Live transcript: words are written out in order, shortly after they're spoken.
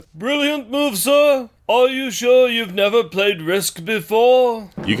Brilliant move, sir. Are you sure you've never played Risk before?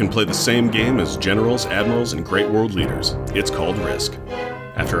 You can play the same game as generals, admirals, and great world leaders. It's called Risk.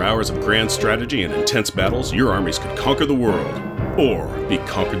 After hours of grand strategy and intense battles, your armies could conquer the world, or be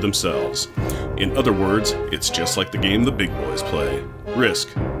conquered themselves. In other words, it's just like the game the big boys play. Risk.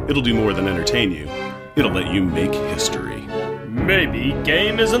 It'll do more than entertain you. It'll let you make history. Maybe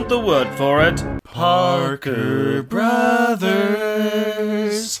game isn't the word for it. Parker Brothers.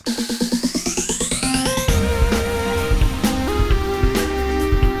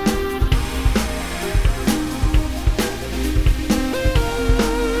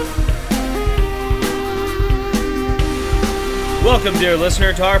 Welcome, dear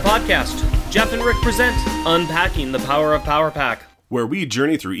listener, to our podcast. Jeff and Rick present Unpacking the Power of Power Pack, where we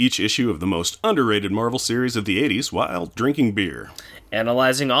journey through each issue of the most underrated Marvel series of the 80s while drinking beer.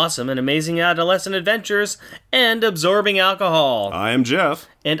 Analyzing awesome and amazing adolescent adventures, and absorbing alcohol. I am Jeff.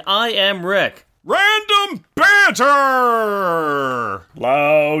 And I am Rick. Random banter!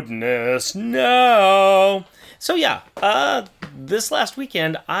 Loudness, no. So this last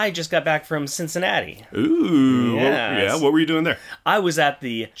weekend, I just got back from Cincinnati. Ooh, yes. What were you doing there? I was at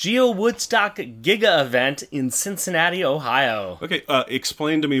the Geo Woodstock Giga event in Cincinnati, Ohio. Okay,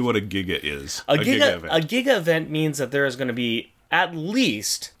 explain to me what a Giga is. A Giga event means that there is going to be at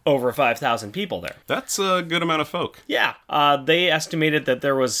least over 5,000 people there. That's a good amount of folk. Yeah, they estimated that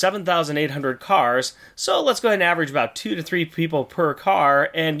there was 7,800 cars, so let's go ahead and average about 2 to 3 people per car,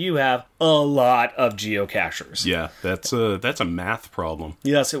 and you have a lot of geocachers. Yeah, that's a math problem.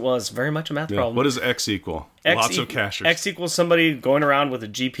 Yes, it was very much a math problem. What does X equal? Lots of cachers. X equals somebody going around with a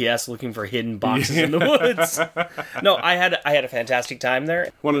GPS looking for hidden boxes in the woods. No, I had a fantastic time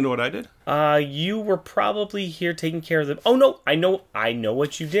there. Want to know what I did? You were probably here taking care of the... Oh, no, I know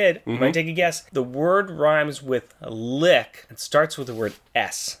what you did. Mm-hmm. You might take a guess. The word rhymes with lick and starts with the word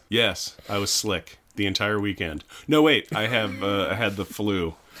S. Yes, I was slick the entire weekend. No, wait, I had the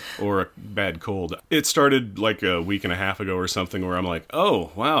flu. Or a bad cold. It started like a week and a half ago or something where I'm like,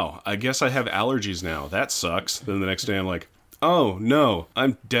 oh, wow, I guess I have allergies now. That sucks. Then the next day I'm like, oh, no,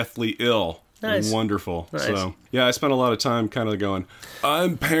 I'm deathly ill. Nice. Wonderful. Nice. So, yeah, I spent a lot of time kind of going,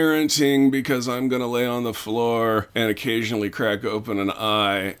 I'm parenting because I'm going to lay on the floor and occasionally crack open an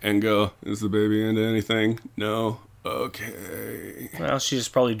eye and go, is the baby into anything? No? Okay. Well, she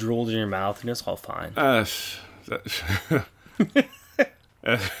just probably drooled in your mouth and it's all fine.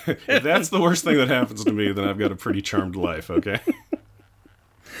 If that's the worst thing that happens to me, then I've got a pretty charmed life, okay?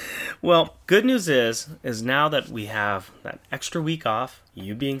 Well, good news is now that we have that extra week off,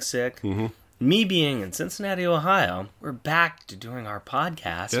 you being sick, me being in Cincinnati, Ohio, we're back to doing our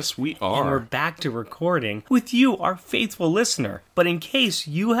podcast. Yes, we are. And we're back to recording with you, our faithful listener. But in case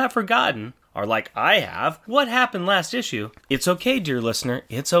you have forgotten, or like I have, what happened last issue, it's okay, dear listener,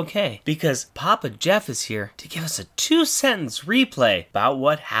 it's okay. Because Papa Jeff is here to give us a 2-sentence replay about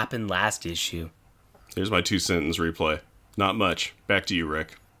what happened last issue. Here's my 2-sentence replay. Not much. Back to you,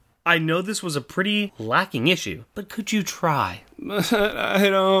 Rick. I know this was a pretty lacking issue, but could you try? But I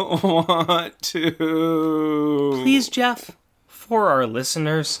don't want to. Please, Jeff, for our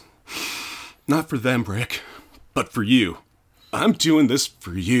listeners. Not for them, Rick, but for you. I'm doing this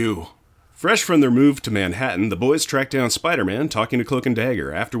for you. Fresh from their move to Manhattan, the boys track down Spider-Man talking to Cloak and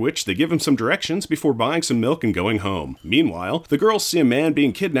Dagger, after which they give him some directions before buying some milk and going home. Meanwhile, the girls see a man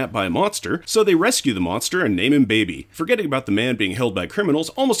being kidnapped by a monster, so they rescue the monster and name him Baby, forgetting about the man being held by criminals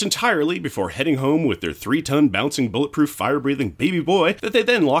almost entirely before heading home with their 3-ton bouncing bulletproof fire-breathing baby boy that they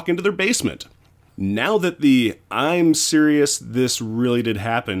then lock into their basement. Now that the I'm serious, this really did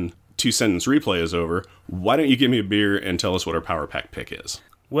happen 2-sentence replay is over, why don't you give me a beer and tell us what our Power Pack pick is?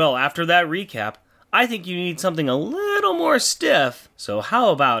 Well, after that recap, I think you need something a little more stiff. So how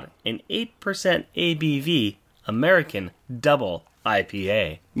about an 8% ABV American Double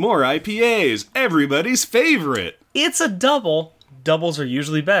IPA? More IPAs, everybody's favorite. It's a double. Doubles are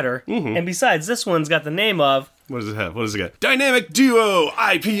usually better. Mm-hmm. And besides, this one's got the name of... What does it have? What does it got? Dynamic Duo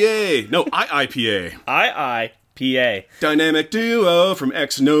IPA. No, IIPA. IIPA. Dynamic Duo from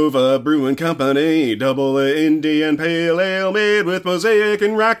Ex-Nova Brewing Company. Double Indian Pale Ale made with Mosaic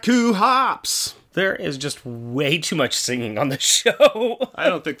and Raku hops. There is just way too much singing on the show. I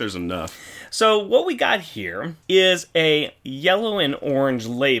don't think there's enough. So what we got here is a yellow and orange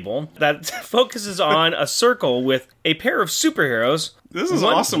label that focuses on a circle with a pair of superheroes. This is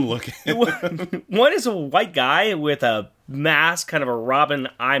awesome looking. One is a white guy with a mask, kind of a Robin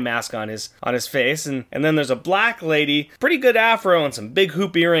eye mask on his face, and then there's a black lady, pretty good afro and some big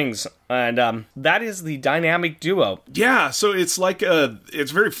hoop earrings, and that is the Dynamic Duo. Yeah, so it's like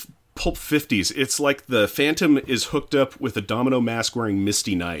it's very Pulp 50s. It's like the Phantom is hooked up with a domino mask wearing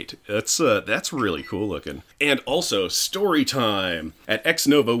Misty Knight. That's really cool looking. And also, story time! At Ex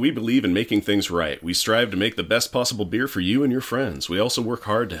Novo, we believe in making things right. We strive to make the best possible beer for you and your friends. We also work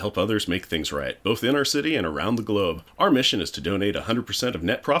hard to help others make things right, both in our city and around the globe. Our mission is to donate 100% of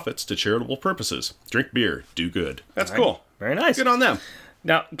net profits to charitable purposes. Drink beer, do good. That's cool. Very nice. Good on them.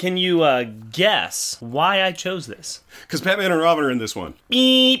 Now, can you guess why I chose this? Because Batman and Robin are in this one.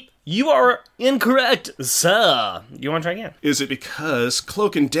 Beep! You are incorrect, sir. You want to try again? Is it because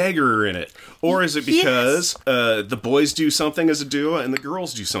Cloak and Dagger are in it? Or is it because the boys do something as a duo and the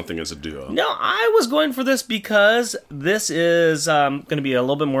girls do something as a duo? No, I was going for this because this is going to be a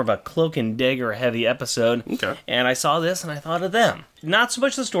little bit more of a Cloak and Dagger heavy episode. Okay. And I saw this and I thought of them. Not so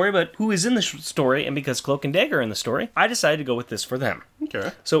much the story, but who is in the story. And because Cloak and Dagger are in the story, I decided to go with this for them.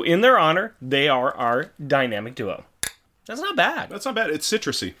 Okay. So in their honor, they are our dynamic duo. That's not bad. That's not bad. It's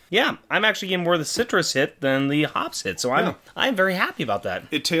citrusy. Yeah, I'm actually getting more of the citrus hit than the hops hit, so I'm very happy about that.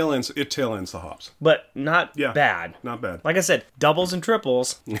 It tail ends the hops. But not bad. Not bad. Like I said, doubles and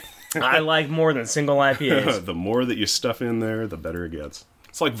triples, I like more than single IPAs. The more that you stuff in there, the better it gets.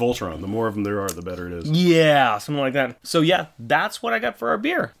 It's like Voltron. The more of them there are, the better it is. Yeah, something like that. So yeah, that's what I got for our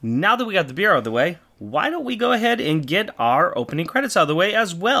beer. Now that we got the beer out of the way, why don't we go ahead and get our opening credits out of the way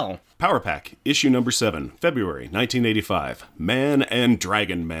as well? Power Pack, issue number 7, February 1985. Man and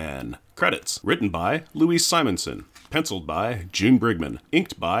Dragon Man. Credits. Written by Louise Simonson. Penciled by June Brigman.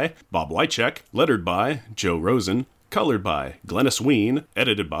 Inked by Bob Wycheck. Lettered by Joe Rosen. Colored by Glennis Ween.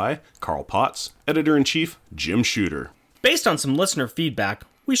 Edited by Carl Potts. Editor-in-Chief Jim Shooter. Based on some listener feedback,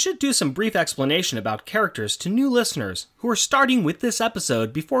 we should do some brief explanation about characters to new listeners who are starting with this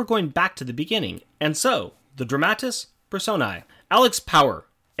episode before going back to the beginning. And so, the Dramatis Personae. Alex Power,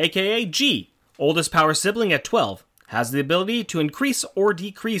 aka G, oldest Power sibling at 12, has the ability to increase or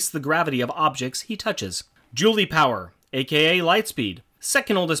decrease the gravity of objects he touches. Julie Power, aka Lightspeed,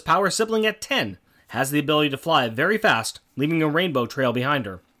 second oldest Power sibling at 10, has the ability to fly very fast, leaving a rainbow trail behind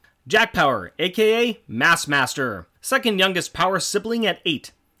her. Jack Power, aka Mass Master, second youngest Power sibling at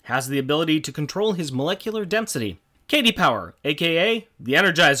 8, has the ability to control his molecular density. Katie Power, aka The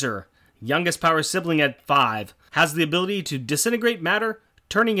Energizer, youngest Power sibling at 5, has the ability to disintegrate matter,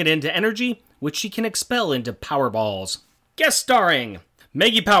 turning it into energy, which she can expel into power balls. Guest starring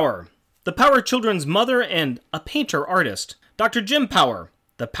Maggie Power, the Power Children's mother and a painter-artist. Dr. Jim Power,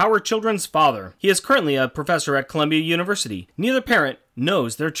 the Power Children's father. He is currently a professor at Columbia University. Neither parent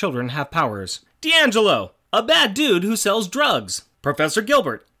knows their children have powers. D'Angelo, a bad dude who sells drugs. Professor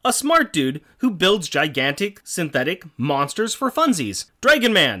Gilbert, a smart dude who builds gigantic synthetic monsters for funsies.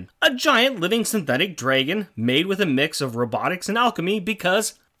 Dragon Man, a giant living synthetic dragon made with a mix of robotics and alchemy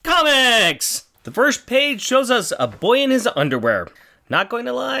because comics! The first page shows us a boy in his underwear. Not going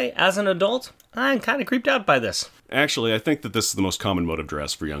to lie, as an adult, I'm kind of creeped out by this. Actually, I think that this is the most common mode of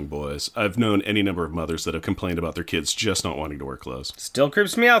dress for young boys. I've known any number of mothers that have complained about their kids just not wanting to wear clothes. Still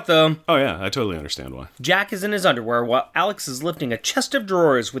creeps me out, though. Oh yeah, I totally understand why. Jack is in his underwear while Alex is lifting a chest of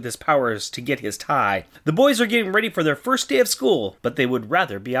drawers with his powers to get his tie. The boys are getting ready for their first day of school, but they would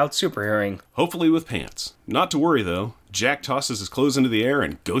rather be out superheroing. Hopefully with pants. Not to worry, though. Jack tosses his clothes into the air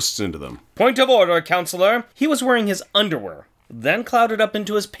and ghosts into them. Point of order, counselor. He was wearing his underwear, then clouded up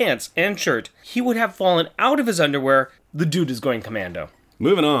into his pants and shirt. He would have fallen out of his underwear. The dude is going commando.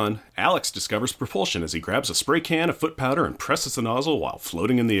 Moving on, Alex discovers propulsion as he grabs a spray can of foot powder and presses the nozzle while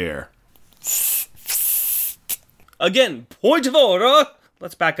floating in the air. Again, point of order!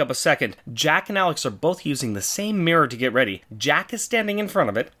 Let's back up a second. Jack and Alex are both using the same mirror to get ready. Jack is standing in front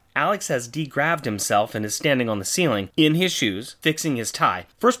of it. Alex has de-graved himself and is standing on the ceiling, in his shoes, fixing his tie.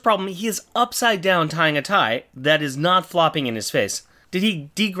 First problem, he is upside down tying a tie that is not flopping in his face. Did he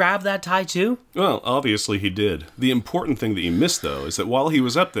de-grab that tie too? Well, obviously he did. The important thing that you missed, though, is that while he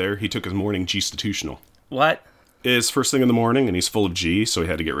was up there, he took his morning G-stitutional. What? It's first thing in the morning, and he's full of G, so he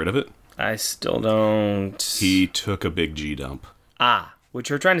had to get rid of it. I still don't... He took a big G dump. Ah, what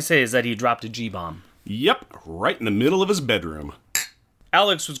you're trying to say is that he dropped a G-bomb. Yep, right in the middle of his bedroom.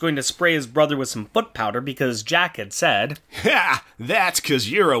 Alex was going to spray his brother with some foot powder because Jack had said, "Ha! That's 'cause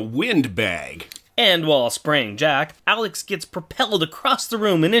you're a windbag." And while spraying Jack, Alex gets propelled across the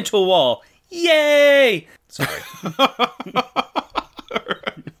room and into a wall. Yay! Sorry.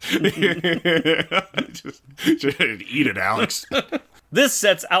 just eat it, Alex. This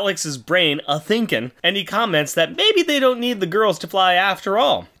sets Alex's brain a-thinking, and he comments that maybe they don't need the girls to fly after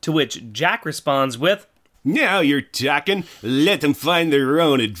all. To which Jack responds with, "Now you're talking. Let them find their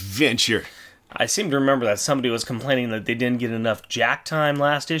own adventure." I seem to remember that somebody was complaining that they didn't get enough Jack time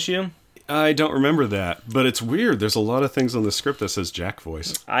last issue. I don't remember that, but it's weird. There's a lot of things on the script that says Jack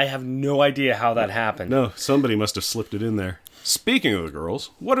voice. I have no idea how that happened. No, somebody must have slipped it in there. Speaking of the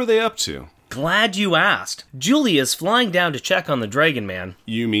girls, what are they up to? Glad you asked. Julie is flying down to check on the Dragon Man.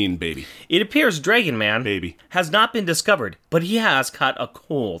 You mean baby. It appears Dragon Man Baby. has not been discovered, but he has caught a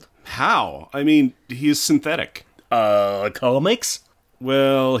cold. How? I mean, he is synthetic. Comics?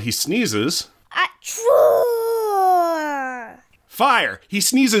 Well, he sneezes. Achoo! Fire! He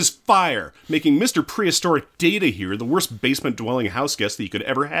sneezes fire, making Mr. Prehistoric Data here the worst basement-dwelling house guest that you could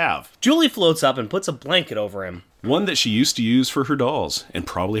ever have. Julie floats up and puts a blanket over him. One that she used to use for her dolls, and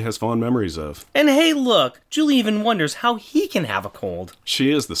probably has fond memories of. And hey, look, Julie even wonders how he can have a cold.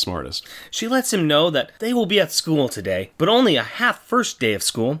 She is the smartest. She lets him know that they will be at school today, but only a half first day of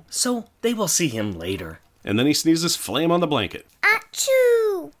school, so they will see him later. And then he sneezes flame on the blanket,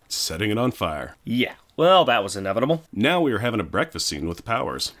 Achoo! setting it on fire. Yeah, well, that was inevitable. Now we are having a breakfast scene with the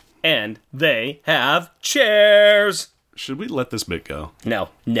Powers. And they have chairs! Should we let this bit go? No,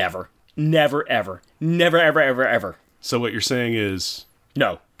 never. Never, ever. Never, ever, ever, ever. So what you're saying is...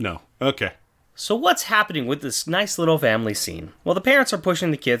 No. No. Okay. So what's happening with this nice little family scene? Well, the parents are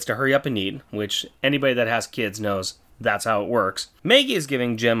pushing the kids to hurry up and eat, which anybody that has kids knows that's how it works. Maggie is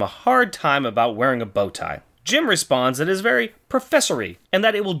giving Jim a hard time about wearing a bow tie. Jim responds that it is very professory, and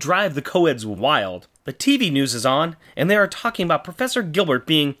that it will drive the co-eds wild. The TV news is on, and they are talking about Professor Gilbert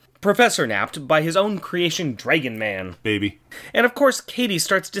being professor-napped by his own creation, Dragon Man. Baby. And of course, Katie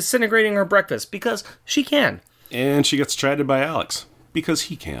starts disintegrating her breakfast, because she can. And she gets chided by Alex, because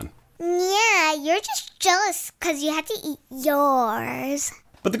he can. Yeah, you're just jealous because you had to eat yours.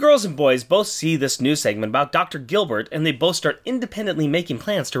 But the girls and boys both see this news segment about Dr. Gilbert, and they both start independently making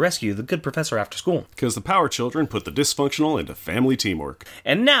plans to rescue the good professor after school. Because the Power Children put the dysfunctional into family teamwork.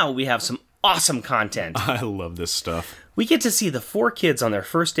 And now we have some awesome content. I love this stuff. We get to see the 4 kids on their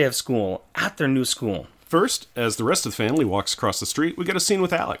first day of school at their new school. First, as the rest of the family walks across the street, we get a scene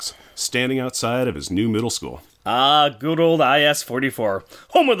with Alex, standing outside of his new middle school. Ah, good old IS-44,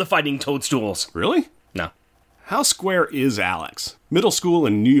 home of the Fighting Toadstools. Really? No. How square is Alex? Middle school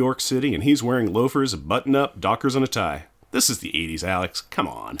in New York City, and he's wearing loafers, a button-up, Dockers, and a tie. This is the 80s, Alex. Come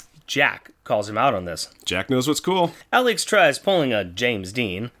on. Jack calls him out on this. Jack knows what's cool. Alex tries pulling a James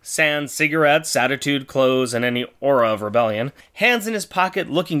Dean. Sans cigarettes, attitude, clothes, and any aura of rebellion. Hands in his pocket,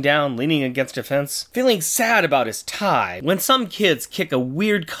 looking down, leaning against a fence. Feeling sad about his tie. When some kids kick a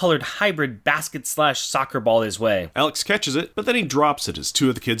weird-colored hybrid basket/soccer ball his way. Alex catches it, but then he drops it as 2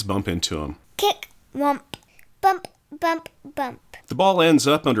 of the kids bump into him. Kick, wump, bump, bump, bump. The ball ends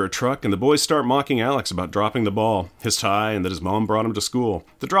up under a truck, and the boys start mocking Alex about dropping the ball, his tie, and that his mom brought him to school.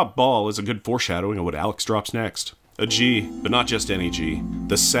 The dropped ball is a good foreshadowing of what Alex drops next. A G, but not just any G.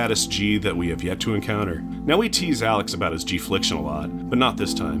 The saddest G that we have yet to encounter. Now we tease Alex about his G-fliction a lot, but not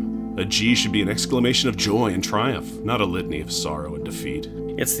this time. A G should be an exclamation of joy and triumph, not a litany of sorrow and defeat.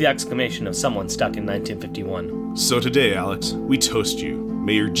 It's the exclamation of someone stuck in 1951. So today, Alex, we toast you.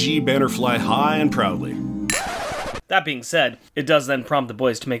 May your G banner fly high and proudly. That being said, it does then prompt the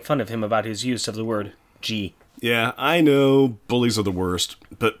boys to make fun of him about his use of the word G. Yeah, I know, bullies are the worst,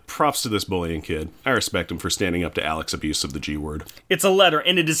 but props to this bullying kid. I respect him for standing up to Alex's abuse of the G word. It's a letter,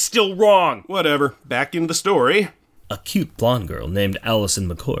 and it is still wrong! Whatever, back into the story. A cute blonde girl named Allison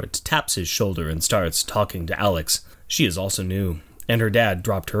McCourt taps his shoulder and starts talking to Alex. She is also new, and her dad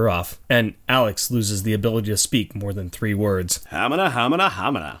dropped her off, and Alex loses the ability to speak more than 3 words. Hamina, hamina,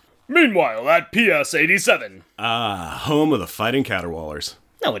 hamina. Meanwhile, at PS-87. Ah, home of the fighting caterwaulers.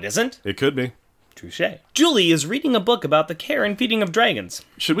 No, it isn't. It could be. Touché. Julie is reading a book about the care and feeding of dragons.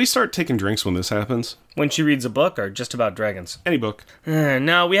 Should we start taking drinks when this happens? When she reads a book, or just about dragons? Any book.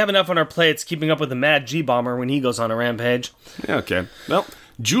 No, we have enough on our plates keeping up with the mad G-bomber when he goes on a rampage. Okay, well,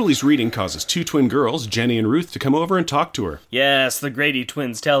 Julie's reading causes 2 twin girls, Jenny and Ruth, to come over and talk to her. Yes, the Grady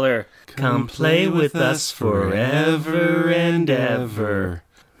twins tell her, "Come play with us forever and ever."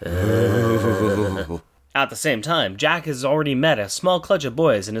 At the same time, Jack has already met a small clutch of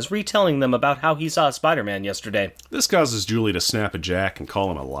boys and is retelling them about how he saw Spider-Man yesterday. This causes Julie to snap at Jack and call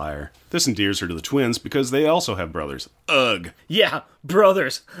him a liar. This endears her to the twins because they also have brothers. Ugh. Yeah,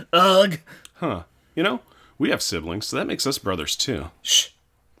 brothers. Ugh. Huh. You know, we have siblings, so that makes us brothers too. Shh.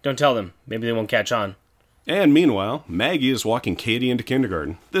 Don't tell them. Maybe they won't catch on. And meanwhile, Maggie is walking Katie into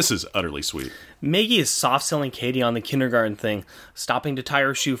kindergarten. This is utterly sweet. Maggie is soft-selling Katie on the kindergarten thing, stopping to tie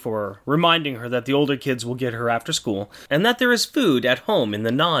her shoe for her, reminding her that the older kids will get her after school, and that there is food at home in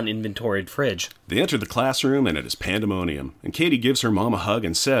the non-inventoried fridge. They enter the classroom, and it is pandemonium, and Katie gives her mom a hug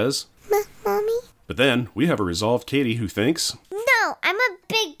and says, Mommy? But then, we have a resolved Katie who thinks, No, I'm a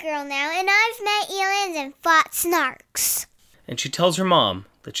big girl now, and I've met aliens and fought snarks. And she tells her mom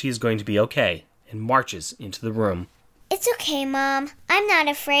that she is going to be okay and marches into the room. It's okay, Mom. I'm not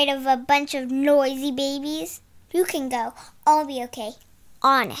afraid of a bunch of noisy babies. You can go. I'll be okay.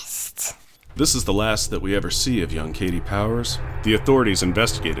 Honest. This is the last that we ever see of young Katie Powers. The authorities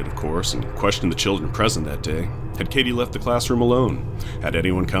investigated, of course, and questioned the children present that day. Had Katie left the classroom alone? Had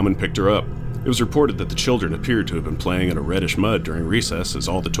anyone come and picked her up? It was reported that the children appeared to have been playing in a reddish mud during recess, as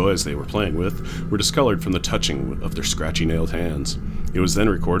all the toys they were playing with were discolored from the touching of their scratchy-nailed hands. It was then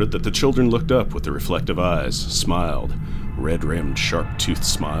recorded that the children looked up with their reflective eyes, smiled, red-rimmed, sharp-toothed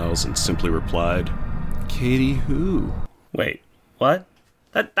smiles, and simply replied, "Katie who?" Wait, what?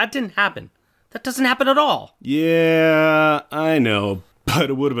 That didn't happen. That doesn't happen at all. Yeah, I know, but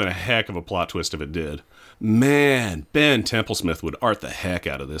it would have been a heck of a plot twist if it did. Man, Ben Templesmith would art the heck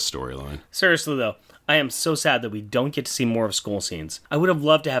out of this storyline. Seriously, though, I am so sad that we don't get to see more of school scenes. I would have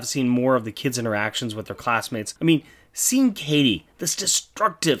loved to have seen more of the kids' interactions with their classmates. I mean, seeing Katie, this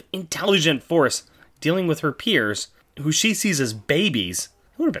destructive, intelligent force, dealing with her peers, who she sees as babies,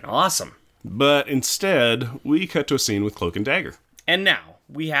 it would have been awesome. But instead, we cut to a scene with Cloak and Dagger. And now,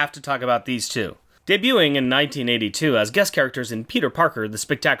 we have to talk about these two. Debuting in 1982 as guest characters in Peter Parker, The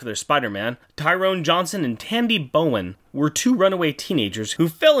Spectacular Spider-Man, Tyrone Johnson and Tandy Bowen were two runaway teenagers who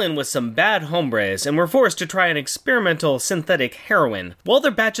fell in with some bad hombres and were forced to try an experimental synthetic heroin. While their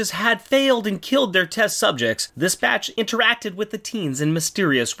batches had failed and killed their test subjects, this batch interacted with the teens in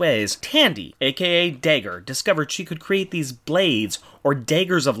mysterious ways. Tandy, aka Dagger, discovered she could create these blades or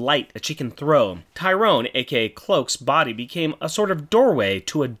daggers of light that she can throw. Tyrone, aka Cloak's body became a sort of doorway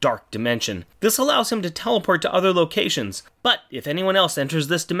to a dark dimension. This allows him to teleport to other locations, but if anyone else enters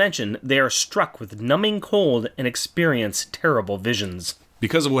this dimension, they are struck with numbing cold and experience terrible visions.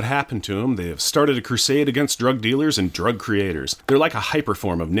 Because of what happened to them, they have started a crusade against drug dealers and drug creators. They're like a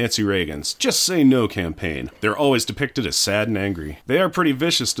hyperform of Nancy Reagan's Just Say No campaign. They're always depicted as sad and angry. They are pretty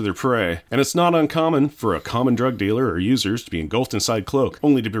vicious to their prey, and it's not uncommon for a common drug dealer or users to be engulfed inside Cloak,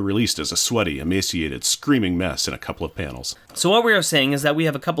 only to be released as a sweaty, emaciated, screaming mess in a couple of panels. So what we are saying is that we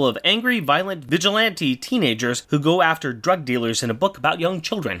have a couple of angry, violent, vigilante teenagers who go after drug dealers in a book about young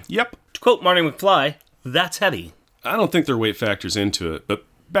children. Yep. To quote Marty McFly, that's heavy. I don't think their weight factors into it, but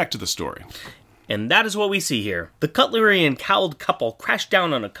back to the story. And that is what we see here. The cutlery and cowled couple crash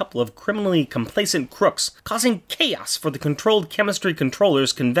down on a couple of criminally complacent crooks, causing chaos for the Controlled Chemistry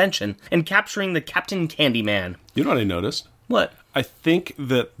Controllers Convention and capturing the Captain Candyman. You know what I noticed? What? I think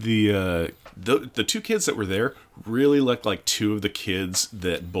that the two kids that were there really looked like two of the kids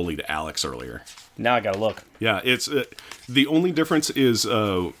that bullied Alex earlier. Now I gotta look. Yeah, it's the only difference is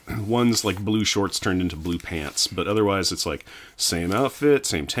one's like blue shorts turned into blue pants, but otherwise it's like same outfit,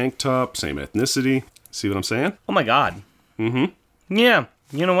 same tank top, same ethnicity. See what I'm saying? Oh my god. Mm-hmm. Yeah,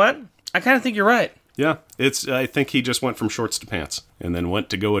 you know what? I kind of think you're right. Yeah, I think he just went from shorts to pants and then went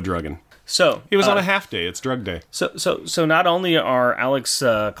to go a-drugging. So he was on a half day. It's drug day. So not only are Alex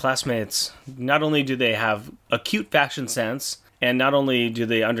classmates, not only do they have acute fashion sense, and not only do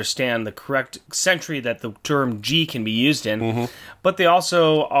they understand the correct century that the term G can be used in, but they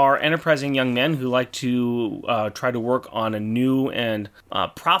also are enterprising young men who like to try to work on a new and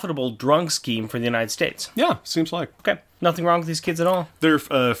profitable drug scheme for the United States. Yeah, seems like. Okay. Nothing wrong with these kids at all. They're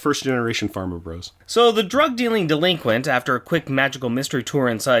first-generation farmer bros. So the drug-dealing delinquent, after a quick magical mystery tour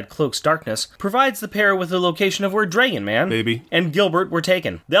inside Cloak's darkness, provides the pair with the location of where Dragon Man Baby. and Gilbert were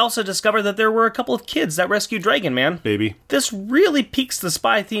taken. They also discover that there were a couple of kids that rescued Dragon Man. Baby. This really piques the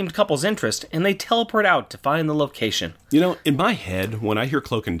spy-themed couple's interest, and they teleport out to find the location. You know, in my head, when I hear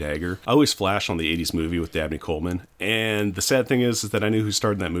Cloak and Dagger, I always flash on the 80s movie with Dabney Coleman, and the sad thing is that I knew who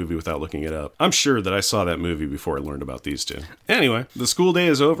starred in that movie without looking it up. I'm sure that I saw that movie before I learned about these two. Anyway, the school day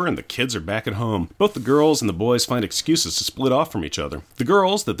is over and the kids are back at home. Both the girls and the boys find excuses to split off from each other. The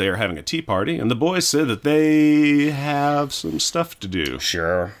girls that they are having a tea party, and the boys say that they have some stuff to do.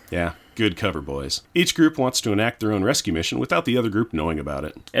 Sure. Yeah. Good cover, boys. Each group wants to enact their own rescue mission without the other group knowing about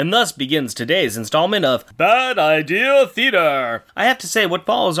it. And thus begins today's installment of Bad Idea Theater. I have to say, what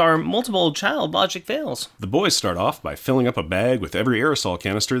follows are multiple child logic fails. The boys start off by filling up a bag with every aerosol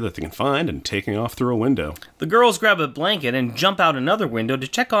canister that they can find and taking off through a window. The girls grab a blanket and jump out another window to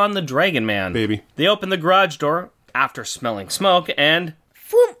check on the Dragon Man. Baby. They open the garage door after smelling smoke and...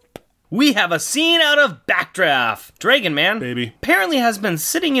 Whoop! We have a scene out of Backdraft. Dragon Man Baby. apparently has been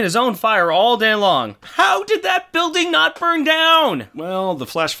sitting in his own fire all day long. How did that building not burn down? Well, the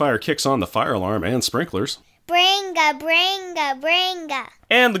flash fire kicks on the fire alarm and sprinklers. Bringa, bringa, bringa.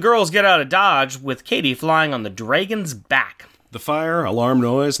 And the girls get out of Dodge with Katie flying on the dragon's back. The fire, alarm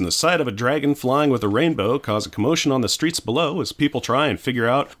noise, and the sight of a dragon flying with a rainbow cause a commotion on the streets below as people try and figure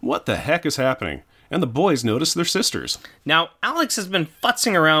out what the heck is happening. and the boys notice their sisters. Now, Alex has been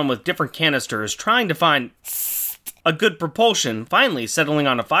futzing around with different canisters trying to find a good propulsion, finally settling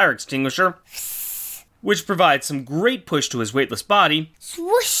on a fire extinguisher, which provides some great push to his weightless body.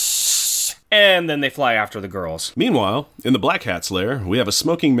 Swoosh! And then they fly after the girls. Meanwhile, in the Black Hat's lair, we have a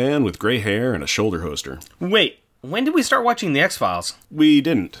smoking man with gray hair and a shoulder hoster. Wait, when did we start watching The X-Files? We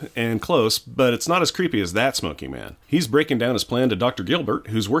didn't, and close, but it's not as creepy as that smoking man. He's breaking down his plan to Dr. Gilbert,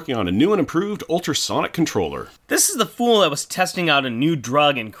 who's working on a new and improved ultrasonic controller. This is the fool that was testing out a new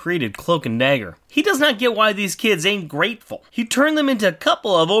drug and created Cloak and Dagger. He does not get why these kids ain't grateful. He turned them into a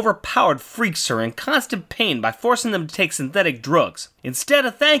couple of overpowered freaks who are in constant pain by forcing them to take synthetic drugs. Instead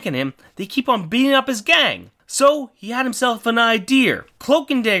of thanking him, they keep on beating up his gang. So, he had himself an idea.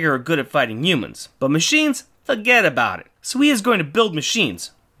 Cloak and Dagger are good at fighting humans, but machines, forget about it. So he is going to build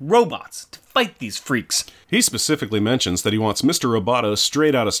machines, robots, to fight these freaks. He specifically mentions that he wants Mr. Roboto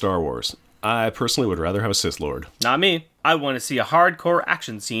straight out of Star Wars. I personally would rather have a Sith Lord. Not me. I want to see a hardcore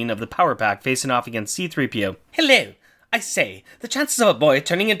action scene of the Power Pack facing off against C-3PO. Hello. I say, the chances of a boy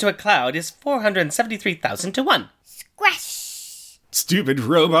turning into a cloud is 473,000 to 1. Squash! Stupid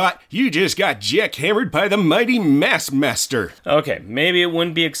robot, you just got jackhammered by the mighty Mass Master. Okay, maybe it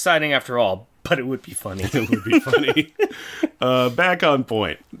wouldn't be exciting after all, but it would be funny. It would be funny. Back on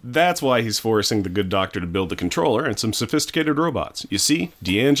point. That's why he's forcing the good doctor to build the controller and some sophisticated robots. You see,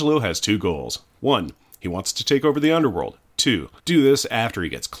 D'Angelo has two goals. 1, he wants to take over the underworld. 2, do this after he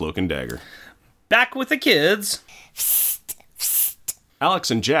gets Cloak and Dagger. Back with the kids.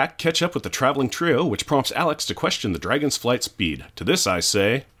 Alex and Jack catch up with the traveling trio, which prompts Alex to question the dragon's flight speed. To this I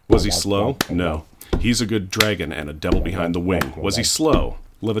say, was he slow? No. He's a good dragon and a devil behind the wing. Was he slow?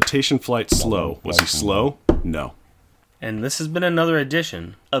 Levitation flight slow. Was he slow? No. And this has been another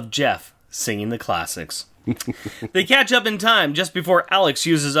edition of Jeff singing the classics. They catch up in time just before Alex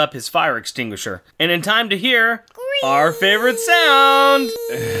uses up his fire extinguisher, and in time to hear our favorite sound.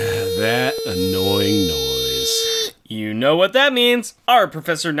 That annoying noise. You know what that means. Our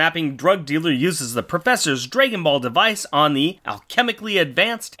Professor Napping drug dealer uses the Professor's Dragon Ball device on the alchemically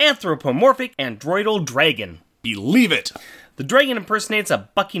advanced anthropomorphic androidal dragon. Believe it! The dragon impersonates a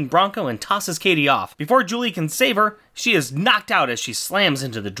bucking bronco and tosses Katie off. Before Julie can save her, she is knocked out as she slams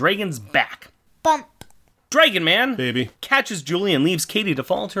into the dragon's back. Bump. Dragon Man Baby. catches Julie and leaves Katie to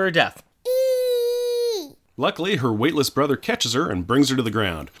fall to her death. Eee! Luckily, her weightless brother catches her and brings her to the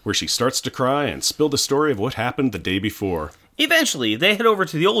ground, where she starts to cry and spill the story of what happened the day before. Eventually, they head over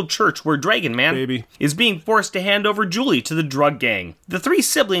to the old church where Dragon Man Baby. is being forced to hand over Julie to the drug gang. The three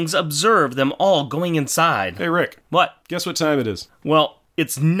siblings observe them all going inside. Hey, Rick. What? Guess what time it is? Well,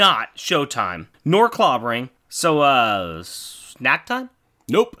 it's not showtime, nor clobbering, so, snack time?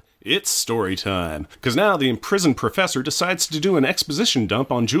 Nope. It's story time. Because now the imprisoned professor decides to do an exposition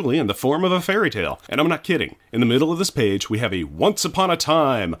dump on Julie in the form of a fairy tale. And I'm not kidding. In the middle of this page, we have a once upon a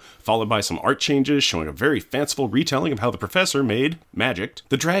time, followed by some art changes showing a very fanciful retelling of how the professor made, magicked,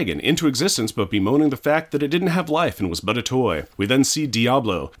 the dragon into existence, but bemoaning the fact that it didn't have life and was but a toy. We then see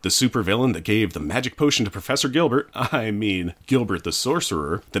Diablo, the supervillain that gave the magic potion to Professor Gilbert, Gilbert the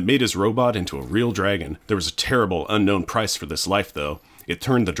sorcerer, that made his robot into a real dragon. There was a terrible unknown price for this life, though. It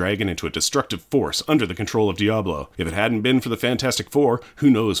turned the dragon into a destructive force under the control of Diablo. If it hadn't been for the Fantastic Four, who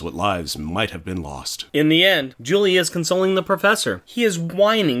knows what lives might have been lost. In the end, Julie is consoling the professor. He is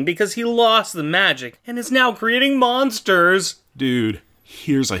whining because he lost the magic and is now creating monsters. Dude,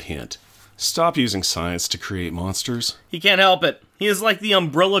 here's a hint. Stop using science to create monsters. He can't help it. He is like the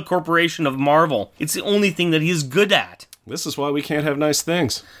Umbrella Corporation of Marvel. It's the only thing that he is good at. This is why we can't have nice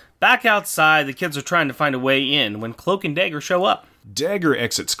things. Back outside, the kids are trying to find a way in when Cloak and Dagger show up. Dagger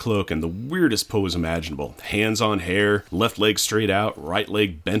exits Cloak in the weirdest pose imaginable. Hands on hair, left leg straight out, right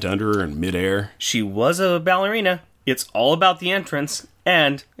leg bent under her in midair. She was a ballerina. It's all about the entrance.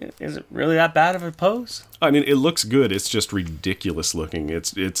 And is it really that bad of a pose? I mean, it looks good. It's just ridiculous looking.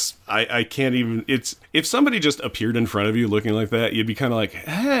 I can't even, if somebody just appeared in front of you looking like that, you'd be kind of like,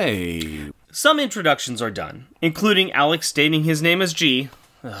 hey. Some introductions are done, including Alex stating his name as G.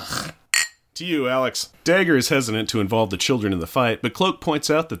 Ugh. To you, Alex. Dagger is hesitant to involve the children in the fight, but Cloak points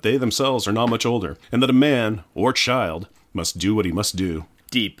out that they themselves are not much older, and that a man, or child, must do what he must do.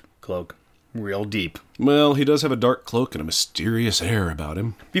 Deep, Cloak. Real deep. Well, he does have a dark cloak and a mysterious air about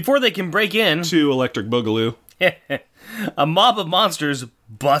him. Before they can break in, To Electric Boogaloo. a mob of monsters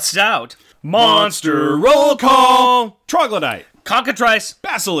bust out. Monster roll call! Troglodyte, Cockatrice,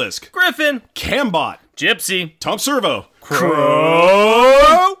 Basilisk, Griffin, Cambot, Gypsy, Tom Servo,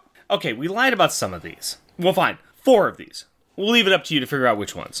 Crow. Okay, we lied about some of these. Well, fine. 4 of these. We'll leave it up to you to figure out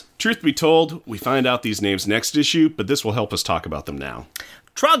which ones. Truth be told, we find out these names next issue, but this will help us talk about them now.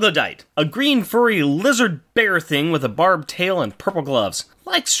 Troglodyte, a green furry lizard bear thing with a barbed tail and purple gloves.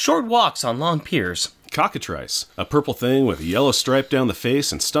 Likes short walks on long piers. Cockatrice, a purple thing with a yellow stripe down the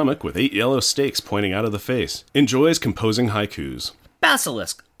face and stomach with 8 yellow stakes pointing out of the face. Enjoys composing haikus.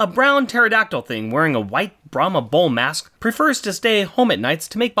 Basilisk, a brown pterodactyl thing wearing a white Brahma bull mask, prefers to stay home at nights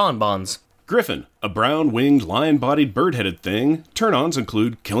to make bonbons. Griffin, a brown-winged, lion-bodied, bird-headed thing. Turn-ons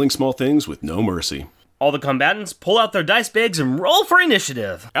include killing small things with no mercy. All the combatants pull out their dice bags and roll for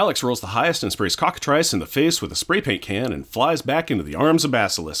initiative. Alex rolls the highest and sprays Cockatrice in the face with a spray paint can and flies back into the arms of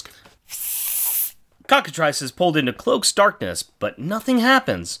Basilisk. Cockatrice is pulled into Cloak's darkness, but nothing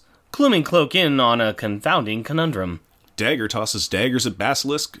happens, cluming Cloak in on a confounding conundrum. Dagger tosses daggers at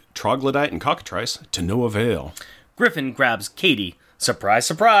Basilisk, Troglodyte, and Cockatrice to no avail. Griffin grabs Katie, surprise,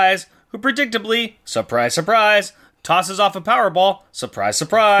 surprise, who predictably, surprise, surprise, tosses off a Powerball, surprise,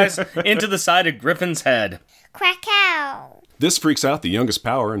 surprise, into the side of Griffin's head. Krakow. This freaks out the youngest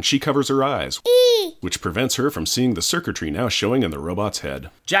Power, and she covers her eyes, which prevents her from seeing the circuitry now showing in the robot's head.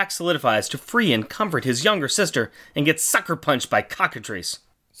 Jack solidifies to free and comfort his younger sister and gets sucker punched by Cockatrice.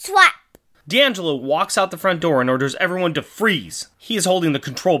 Swap. D'Angelo walks out the front door and orders everyone to freeze. He is holding the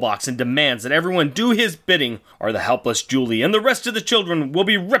control box and demands that everyone do his bidding, or the helpless Julie and the rest of the children will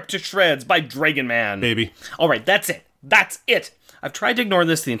be ripped to shreds by Dragon Man. Baby. Alright, that's it. That's it. I've tried to ignore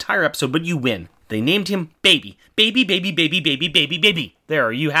this the entire episode, but you win. They named him Baby. Baby, baby, baby, baby, baby, baby. There,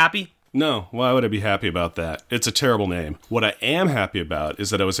 are you happy? No, why would I be happy about that? It's a terrible name. What I am happy about is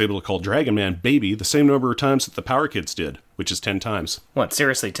that I was able to call Dragon Man Baby the same number of times that the Power Kids did, which is 10 times. What,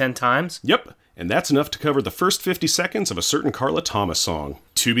 seriously, 10 times? Yep, and that's enough to cover the first 50 seconds of a certain Carla Thomas song.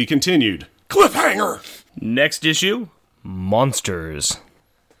 To be continued. Cliffhanger! Next issue, Monsters.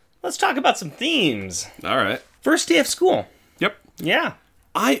 Let's talk about some themes. All right. First day of school. Yep. Yeah.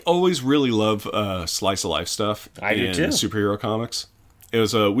 I always really love slice of life stuff. I do too. In superhero comics. It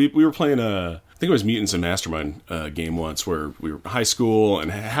was we were playing I think it was Mutants and Mastermind game once where we were high school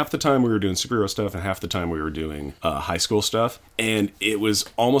and half the time we were doing superhero stuff and half the time we were doing high school stuff, and it was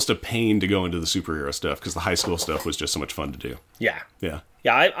almost a pain to go into the superhero stuff because the high school stuff was just so much fun to do. Yeah. Yeah.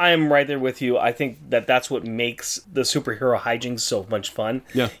 Yeah, I am right there with you. I think that's what makes the superhero hijinks so much fun.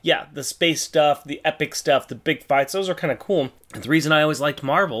 Yeah. Yeah, the space stuff, the epic stuff, the big fights, those are kind of cool. And the reason I always liked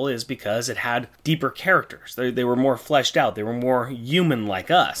Marvel is because it had deeper characters. They were more fleshed out. They were more human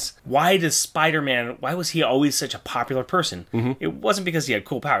like us. Why was he always such a popular person? Mm-hmm. It wasn't because he had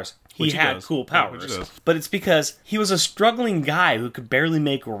cool powers. He had cool powers. But it's because he was a struggling guy who could barely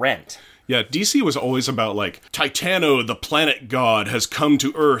make rent. Yeah, DC was always about, like, Titano, the planet god, has come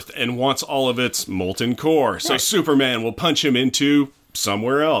to Earth and wants all of its molten core, so Superman will punch him into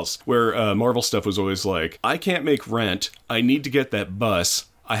somewhere else. Where Marvel stuff was always like, I can't make rent, I need to get that bus,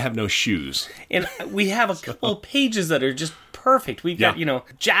 I have no shoes. And we have a couple of pages that are just perfect. We've got,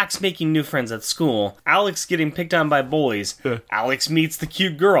 Jack's making new friends at school, Alex getting picked on by boys, Alex meets the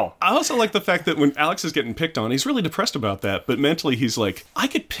cute girl. I also like the fact that when Alex is getting picked on, he's really depressed about that, but mentally he's like, I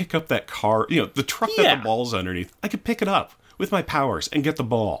could pick up that car, the truck that the ball's underneath, I could pick it up with my powers and get the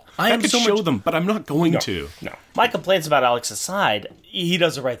ball. I could show them, but I'm not going to. No. My complaints about Alex aside, he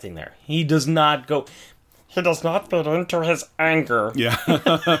does the right thing there. He does not fit into his anger. Yeah.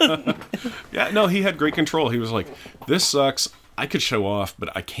 Yeah, no, he had great control. He was like, this sucks. I could show off,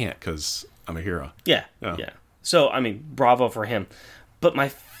 but I can't because I'm a hero. Yeah. So, I mean, bravo for him. But my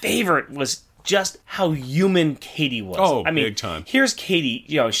favorite was just how human Katie was. Oh, I mean, big time. Here's Katie,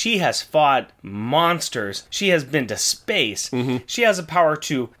 she has fought monsters. She has been to space. Mm-hmm. She has the power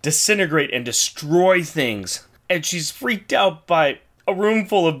to disintegrate and destroy things. And she's freaked out by a room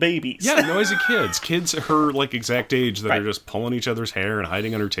full of babies. Yeah, noisy kids. Kids her, exact age that are just pulling each other's hair and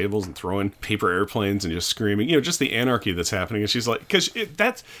hiding under tables and throwing paper airplanes and just screaming. Just the anarchy that's happening. And she's like,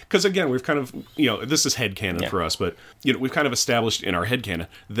 because again, we've kind of, this is headcanon for us, but, we've kind of established in our headcanon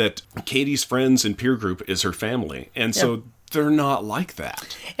that Katie's friends and peer group is her family. And so they're not like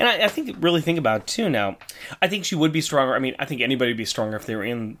that. And I really think about it, too, now. I think she would be stronger. I mean, I think anybody would be stronger if they were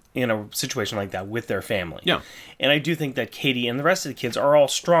in a situation like that with their family. Yeah. And I do think that Katie and the rest of the kids are all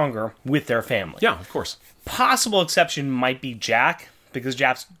stronger with their family. Yeah, of course. Possible exception might be Jack, because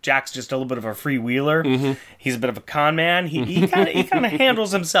Jack's just a little bit of a freewheeler. Mm-hmm. He's a bit of a con man. He kind of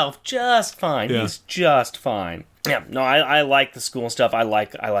handles himself just fine. Yeah. He's just fine. Yeah, no, I like the school stuff. I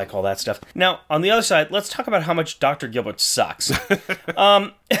like all that stuff. Now, on the other side, let's talk about how much Dr. Gilbert sucks.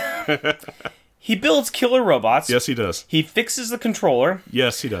 He builds killer robots. Yes, he does. He fixes the controller.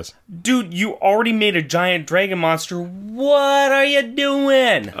 Yes, he does. Dude, you already made a giant dragon monster. What are you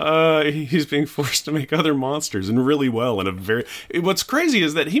doing? He's being forced to make other monsters, and really well. What's crazy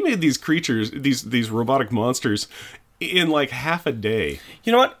is that he made these creatures, these robotic monsters, in like half a day.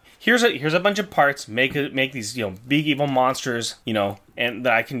 You know what? Here's a bunch of parts. Make these big evil monsters. And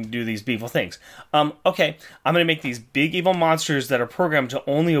that I can do these evil things. Okay, I'm going to make these big evil monsters that are programmed to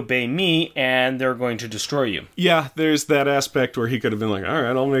only obey me, and they're going to destroy you. Yeah, there's that aspect where he could have been like, all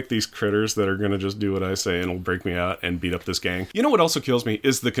right, I'll make these critters that are going to just do what I say and will break me out and beat up this gang. You know what also kills me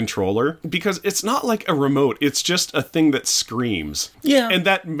is the controller, because it's not like a remote. It's just a thing that screams. Yeah. And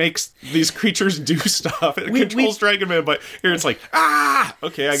that makes these creatures do stuff. It controls Dragon Man, but here it's like, ah!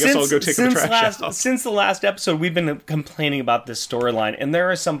 Okay, I guess I'll go take the trash out. Since the last episode, we've been complaining about this storyline, and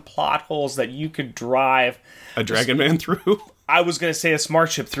there are some plot holes that you could drive a Dragon Man through. I was going to say a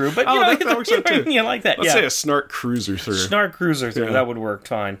smart ship through, but that works out too. You like that? Let's say a Snark Cruiser through. Snark Cruiser through, that would work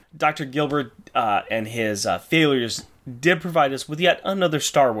fine. Dr. Gilbert and his failures did provide us with yet another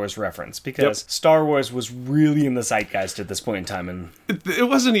Star Wars reference, because Star Wars was really in the zeitgeist at this point in time, and it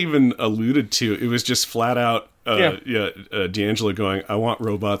wasn't even alluded to. It was just flat out. D'Angelo going, I want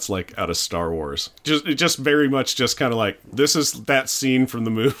robots like out of Star Wars. Just very much just kind of like, this is that scene from the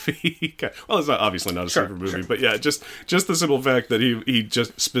movie. Well, it's obviously not a scene from the movie, but yeah, just the simple fact that he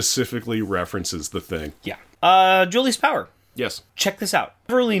just specifically references the thing. Yeah. Julie's power. Yes. Check this out. I've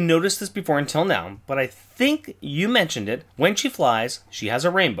never really noticed this before until now, but I think you mentioned it. When she flies, she has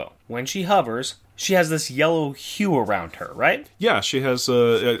a rainbow. When she hovers, she has this yellow hue around her, right? Yeah, she has.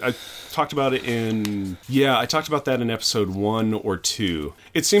 I talked about it in. Yeah, I talked about that in episode 1 or 2.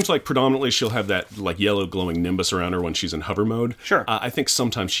 It seems like predominantly she'll have that like yellow glowing nimbus around her when she's in hover mode. Sure. I think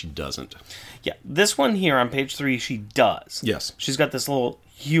sometimes she doesn't. Yeah, this one here on page 3, she does. Yes. She's got this little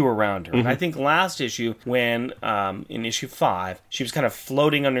hue around her. And I think last issue, when in issue 5, she was kind of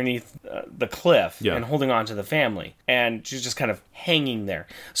floating underneath the cliff and holding on to the family. And she's just kind of hanging there.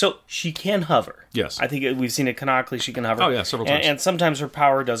 So she can hover. Yes. I think we've seen it canonically, she can hover. Oh, yeah, several times. And sometimes her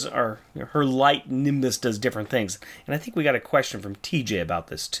power does, or her light nimbus does different things. And I think we got a question from TJ about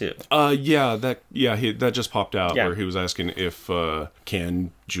this, too. That just popped out where he was asking if,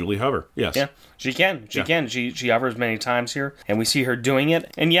 can Julie hover? Yes. Yeah, she can. She can. She hovers many times here, and we see her doing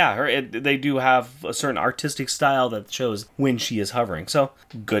it. And yeah, they do have a certain artistic style that shows when she is hovering. So,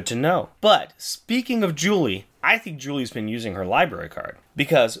 good to know. But, speaking of Julie, I think Julie's been using her library card,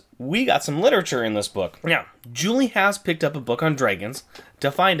 because we got some literature in this book. Now, Julie has picked up a book on dragons to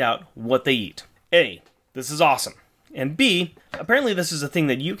find out what they eat. A, this is awesome. And B, apparently this is a thing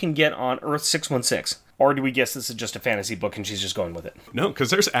that you can get on Earth 616. Or do we guess this is just a fantasy book and she's just going with it? No, because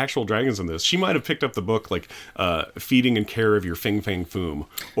there's actual dragons in this. She might have picked up the book like Feeding and Care of Your Fing Fang Foom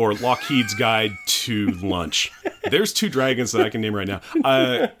or Lockheed's Guide to Lunch. There's 2 dragons that I can name right now.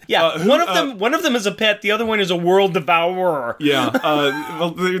 One of them is a pet. The other one is a world devourer. Yeah.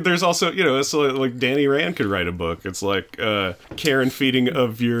 Well, there's also, it's like Danny Rand could write a book. It's like Care and Feeding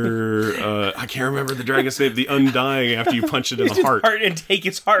of Your, I can't remember the dragon's name, the Undying after you punch it in the heart. And take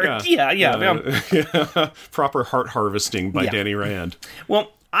its heart. Yeah. Proper Heart Harvesting by Danny Rand.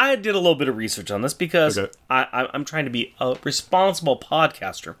 Well, I did a little bit of research on this because I'm trying to be a responsible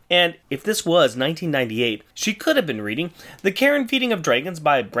podcaster. And if this was 1998, she could have been reading The Care and Feeding of Dragons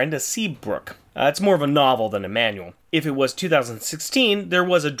by Brenda Seabrook. It's more of a novel than a manual. If it was 2016, there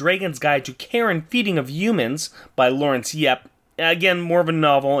was A Dragon's Guide to Care and Feeding of Humans by Lawrence Yep. Again, more of a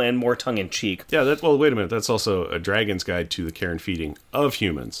novel and more tongue-in-cheek. Yeah, well, wait a minute. That's also A Dragon's Guide to the Care and Feeding of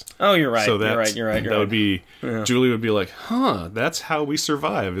Humans. Oh, you're right. So you're right. Would be, Julie would be like, that's how we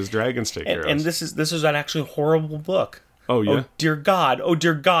survive, as dragons take care of us. And this is an actually horrible book. Oh, yeah? Oh, dear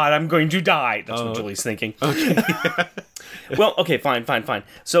God, I'm going to die. That's what Julie's thinking. Okay. Well, okay, fine.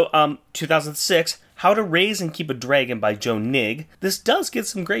 So, 2006, How to Raise and Keep a Dragon by Joe Nigg. This does get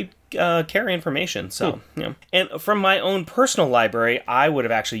some great carry information. So, And from my own personal library, I would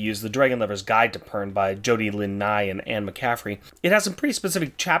have actually used The Dragon Lover's Guide to Pern by Jody Lynn Nye and Anne McCaffrey. It has some pretty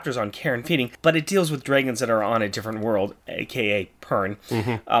specific chapters on care and feeding, but it deals with dragons that are on a different world, aka Pern.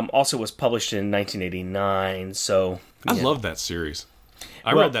 Also was published in 1989, so... I love that series.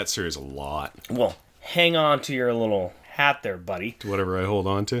 I read that series a lot. Well, hang on to your little hat there, buddy. To whatever I hold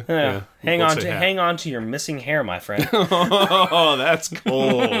on to. Hang on to your missing hair, my friend. Oh, that's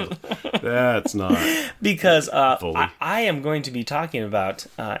cold. That's not. Because I am going to be talking about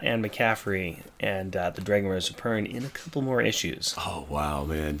Anne McCaffrey and The Dragon Rose of Pern in a couple more issues. Oh wow,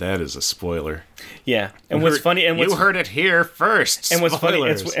 man, that is a spoiler. Yeah, and what's funny, and you heard it here first. And what's funny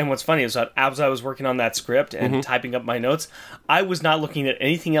is that as I was working on that script and typing up my notes, I was not looking at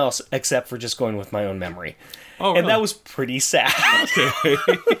anything else except for just going with my own memory. Oh, and that was pretty sad.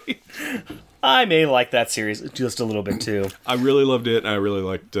 Okay. I may like that series just a little bit too. I really loved it. I really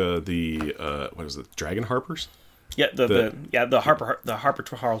liked the Dragon Harpers. Yeah, the Harper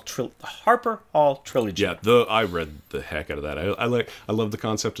Hall trilogy. Yeah, I read the heck out of that. I love the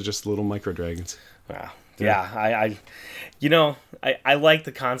concept of just little micro dragons. Wow. Yeah, I like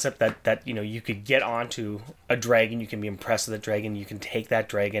the concept that you could get onto a dragon, you can be impressed with the dragon, you can take that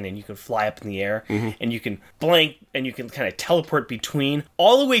dragon and you can fly up in the air, and you can blink and you can kind of teleport between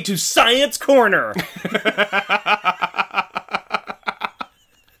all the way to Science Corner.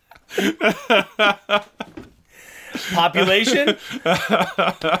 Population?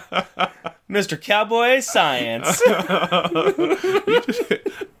 Mr. Cowboy Science.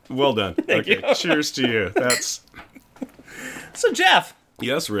 Well done. Thank you. Cheers to you. So, Jeff.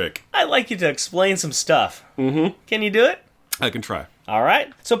 Yes, Rick. I'd like you to explain some stuff. Mm-hmm. Can you do it? I can try. All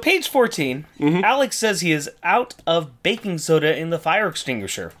right. So, page 14, Alex says he is out of baking soda in the fire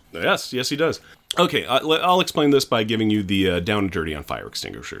extinguisher. Yes, he does. Okay, I'll explain this by giving you the down and dirty on fire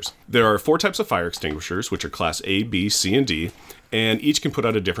extinguishers. There are 4 types of fire extinguishers, which are class A, B, C, and D, and each can put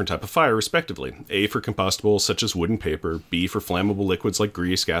out a different type of fire, respectively. A for combustibles, such as wood and paper, B for flammable liquids like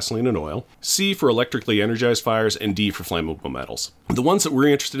grease, gasoline, and oil, C for electrically energized fires, and D for flammable metals. The ones that we're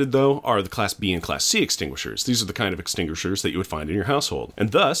interested in, though, are the class B and class C extinguishers. These are the kind of extinguishers that you would find in your household,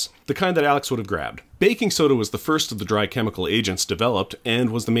 and thus, the kind that Alex would have grabbed. Baking soda was the first of the dry chemical agents developed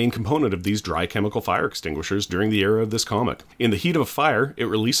and was the main component of these dry chemical fire extinguishers during the era of this comic. In the heat of a fire, it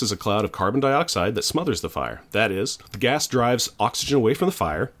releases a cloud of carbon dioxide that smothers the fire. That is, the gas drives oxygen away from the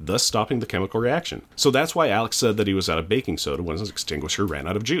fire, thus stopping the chemical reaction. So that's why Alex said that he was out of baking soda when his extinguisher ran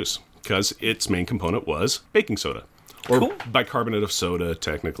out of juice, because its main component was baking soda. Or cool. Bicarbonate of soda,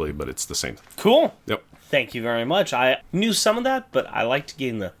 technically, but it's the same. Cool. Yep. Thank you very much. I knew some of that, but I liked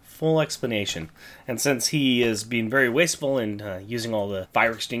getting the full explanation. And since he is being very wasteful and using all the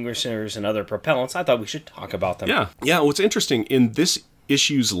fire extinguishers and other propellants, I thought we should talk about them. Yeah. What's interesting, in this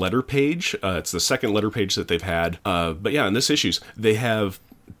issue's letter page, it's the second letter page that they've had, but yeah, in this issues, they have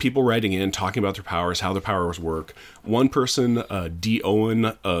people writing in, talking about their powers, how their powers work. One person, D.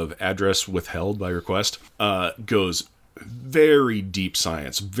 Owen of Address Withheld by Request, goes very deep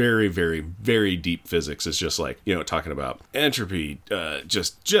science, very, very, very deep physics. It's just like, talking about entropy,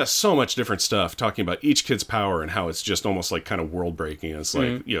 just so much different stuff, talking about each kid's power and how it's just almost like kind of world breaking. It's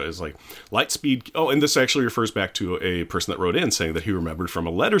like, it's like light speed. Oh, and this actually refers back to a person that wrote in saying that he remembered from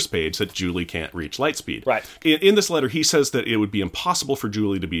a letters page that Julie can't reach light speed. Right. In this letter, he says that it would be impossible for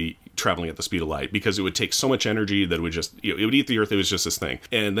Julie to be traveling at the speed of light because it would take so much energy that it would just, it would eat the earth. It was just this thing.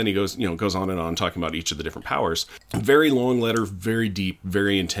 And then he goes on and on talking about each of the different powers. Very long letter, very deep,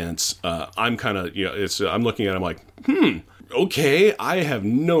 very intense. I'm kind of, I'm looking at him like, okay, I have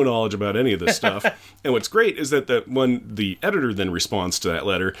no knowledge about any of this stuff. And what's great is that when the editor then responds to that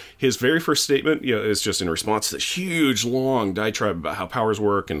letter, his very first statement, is just in response to this huge, long diatribe about how powers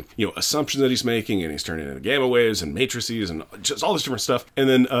work and, assumptions that he's making, and he's turning into gamma waves and matrices and just all this different stuff. And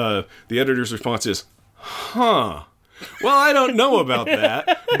then the editor's response is, well, I don't know about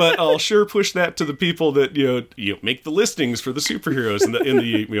that, but I'll sure push that to the people that make the listings for the superheroes in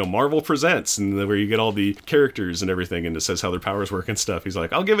the Marvel Presents, and where you get all the characters and everything, and it says how their powers work and stuff. He's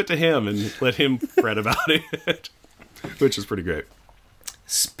like, I'll give it to him and let him fret about it, which is pretty great.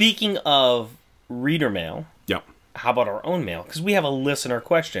 Speaking of reader mail, how about our own mail? Because we have a listener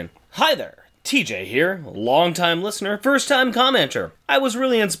question. Hi there. TJ here, long-time listener, first-time commenter. I was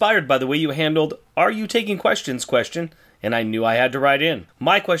really inspired by the way you handled "Are you taking questions?" question, and I knew I had to write in.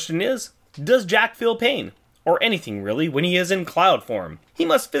 My question is, does Jack feel pain? Or anything really, when he is in cloud form? He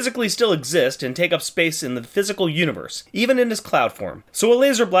must physically still exist and take up space in the physical universe, even in his cloud form. So a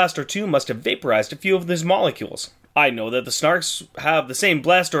laser blast or two must have vaporized a few of his molecules. I know that the Snarks have the same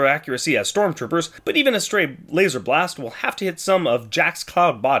blaster accuracy as stormtroopers, but even a stray laser blast will have to hit some of Jack's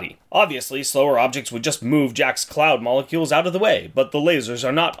cloud body. Obviously, slower objects would just move Jack's cloud molecules out of the way, but the lasers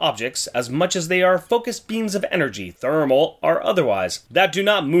are not objects as much as they are focused beams of energy, thermal or otherwise, that do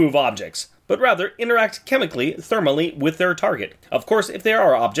not move objects, but rather interact chemically, thermally with their target. Of course, if they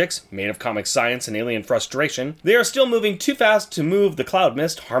are objects, made of comic science and alien frustration, they are still moving too fast to move the cloud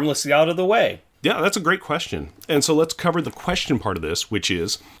mist harmlessly out of the way. Yeah, that's a great question. And so let's cover the question part of this, which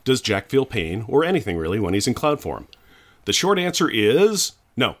is, does Jack feel pain, or anything really, when he's in cloud form? The short answer is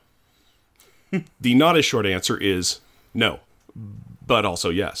no. The not as short answer is no, but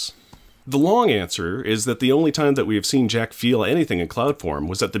also yes. The long answer is that the only time that we have seen Jack feel anything in cloud form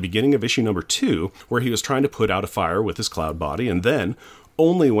was at the beginning of issue number 2, where he was trying to put out a fire with his cloud body, and then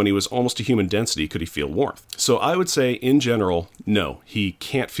only when he was almost to human density could he feel warmth. So I would say, in general, no, he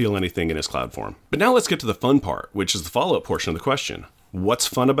can't feel anything in his cloud form. But now let's get to the fun part, which is the follow-up portion of the question. What's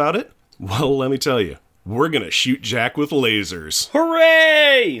fun about it? Well, let me tell you. We're gonna shoot Jack with lasers.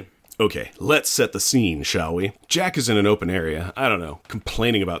 Hooray! Okay, let's set the scene, shall we? Jack is in an open area, I don't know,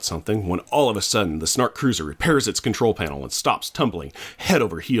 complaining about something, when all of a sudden the Snark cruiser repairs its control panel and stops tumbling head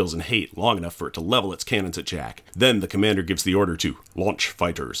over heels in hate long enough for it to level its cannons at Jack. Then the commander gives the order to launch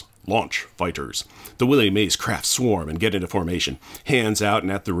fighters. Launch fighters. The Willie Mays craft swarm and get into formation, hands out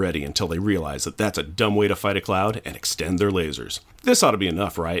and at the ready until they realize that that's a dumb way to fight a cloud and extend their lasers. This ought to be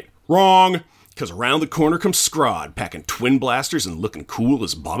enough, right? Wrong! Because around the corner comes Scrod, packing twin blasters and looking cool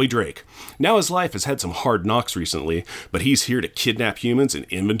as Bobby Drake. Now his life has had some hard knocks recently, but he's here to kidnap humans and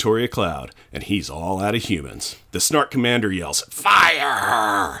inventory a cloud, and he's all out of humans. The Snark commander yells,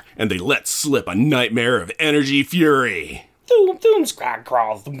 "Fire!" and they let slip a nightmare of energy fury. Doom, doom, scrag,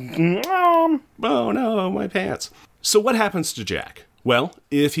 crawl. Oh no, my pants. So what happens to Jack? Well,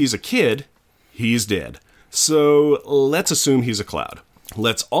 if he's a kid, he's dead. So let's assume he's a cloud.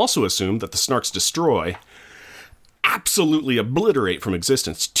 Let's also assume that the Snarks destroy, absolutely obliterate from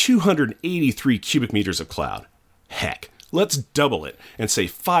existence, 283 cubic meters of cloud. Heck, let's double it and say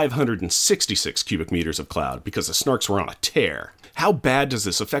 566 cubic meters of cloud because the Snarks were on a tear. How bad does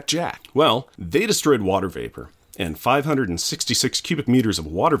this affect Jack? Well, they destroyed water vapor, and 566 cubic meters of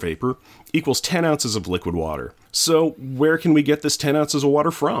water vapor equals 10 ounces of liquid water. So where can we get this 10 ounces of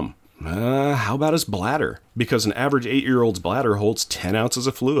water from? How about his bladder? Because an average 8-year-old's bladder holds 10 ounces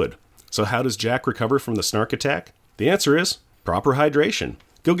of fluid. So how does Jack recover from the Snark attack? The answer is proper hydration.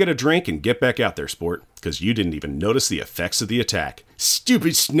 Go get a drink and get back out there, sport, because you didn't even notice the effects of the attack.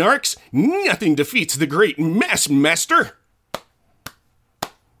 Stupid Snarks! Nothing defeats the great Mass Master!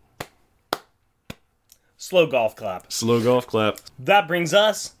 Slow golf clap. Slow golf clap. That brings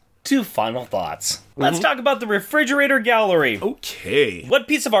us to final thoughts. Let's talk about the refrigerator gallery. Okay. What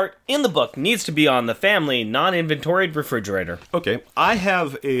piece of art in the book needs to be on the family non-inventoried refrigerator? Okay, I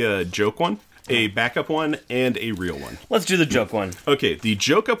have a joke one, a backup one, and a real one. Let's do the joke one. Okay, the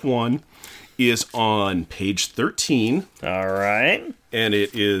joke up one is on page 13. All right. And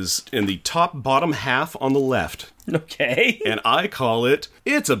it is in the top bottom half on the left. Okay. And I call it,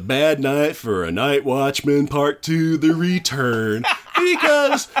 "It's a Bad Night for a Night Watchman Part 2, The Return."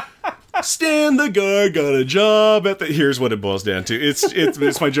 Because Stan the guard got a job at the... Here's what it boils down to.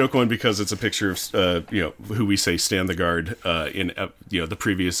 It's my joke one because it's a picture of, who we say Stan the guard in, the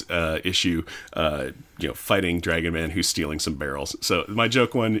previous issue, fighting Dragon Man who's stealing some barrels. So my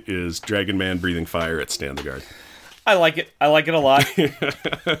joke one is Dragon Man breathing fire at Stan the guard. I like it. I like it a lot.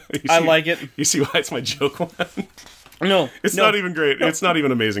 I like it. You see why it's my joke one? No. It's not even great. No. It's not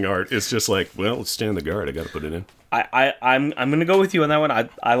even amazing art. It's just like, well, it's Stan the guard. I got to put it in. I'm going to go with you on that one.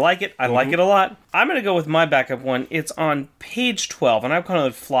 I like it. I like it a lot. I'm going to go with my backup one. It's on page 12, and I'm calling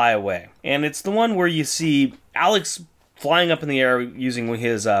it Fly Away. And it's the one where you see Alex flying up in the air using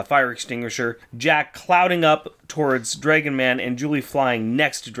his fire extinguisher, Jack clouding up towards Dragon Man, and Julie flying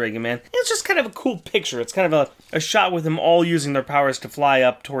next to Dragon Man. It's just kind of a cool picture. It's kind of a shot with them all using their powers to fly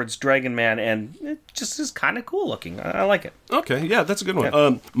up towards Dragon Man, and it just is kind of cool looking. I like it. Okay, yeah, that's a good one.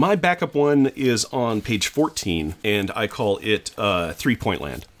 Yeah. My backup one is on page 14, and I call it 3 Point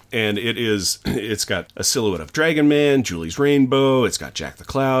Land. And it's got a silhouette of Dragon Man, Julie's rainbow, it's got Jack the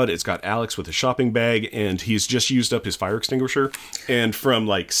Cloud, it's got Alex with a shopping bag, and he's just used up his fire extinguisher, and from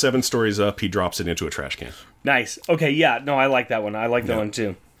like 7 stories up, he drops it into a trash can. Nice. Okay, yeah, no, I like that one. I like that one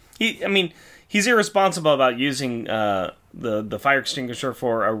too. He's irresponsible about using the fire extinguisher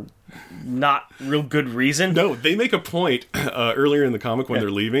for a not real good reason. No, they make a point earlier in the comic when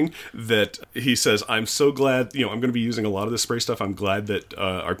they're leaving that he says, "I'm so glad, I'm going to be using a lot of this spray stuff. I'm glad that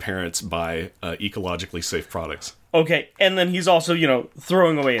our parents buy ecologically safe products." Okay, and then he's also,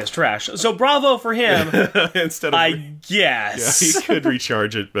 throwing away his trash. So bravo for him. Instead of, I guess. Yeah, he could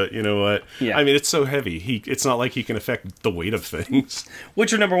recharge it, but you know what? Yeah. I mean, it's so heavy. It's not like he can affect the weight of things.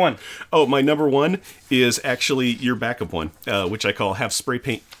 What's your number one? Oh, my number one is actually your backup one, which I call "Have Spray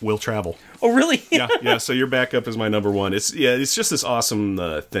Paint Will Travel." Oh, really? yeah. So your backup is my number one. It's just this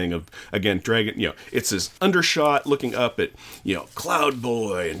awesome thing of, again, Dragon. It's this undershot looking up at Cloud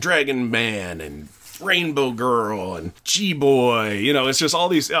Boy and Dragon Man and Rainbow Girl and G-Boy. It's just all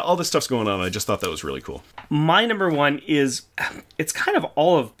this stuff's going on. I just thought that was really cool. My number one it's kind of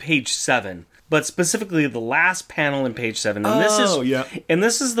all of page 7. But specifically the last panel in page 7. And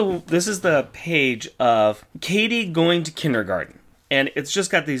this is the page of Katie going to kindergarten. And it's just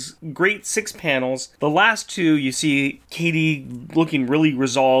got these great 6 panels. The last 2, you see Katie looking really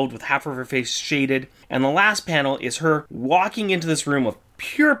resolved with half of her face shaded. And the last panel is her walking into this room of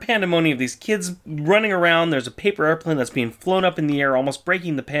pure pandemonium of these kids running around. There's a paper airplane that's being flown up in the air, almost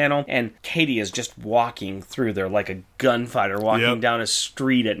breaking the panel. And Katie is just walking through there like a gunfighter walking down a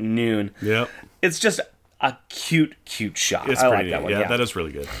street at noon. Yep. It's just a cute shot. It's I pretty like that one. Yeah, that is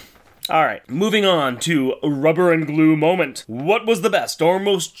really good. All right, moving on to rubber and glue moment. What was the best or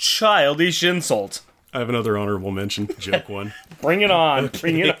most childish insult? I have another honorable mention, joke one. Bring it on,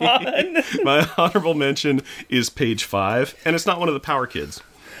 bring it on. My honorable mention is page 5, and it's not one of the Power Kids.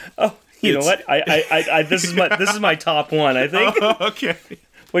 Oh, you know what? This is my top one, I think. Oh, okay.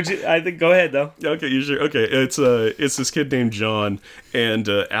 I think. Go ahead though. Okay, you sure? Okay, it's this kid named John, and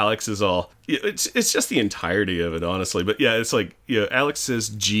Alex is all. It's just the entirety of it, honestly. But yeah, it's like Alex says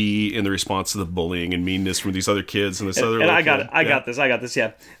G in the response to the bullying and meanness from these other kids and this other. And I got it. I got this.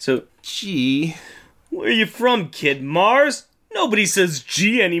 Yeah. So G. Where are you from, kid? Mars? Nobody says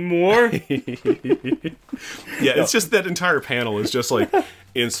G anymore. Yeah, it's just that entire panel is just like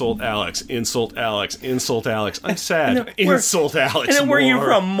insult Alex, insult Alex, insult Alex. I'm sad. Insult Alex. And then where are you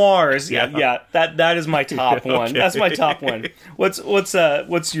from? Mars. Yeah. That is my top one. Okay. That's my top one. What's the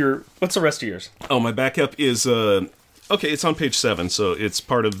rest of yours? Oh, my backup is okay. It's on page 7, so it's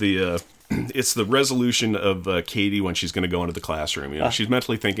part of the. It's the resolution of Katie when she's going to go into the classroom. She's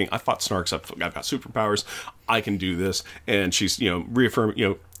mentally thinking, "I fought Snarks. I've got superpowers. I can do this." And she's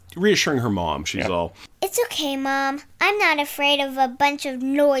reassuring her mom. She's all, "It's okay, Mom. I'm not afraid of a bunch of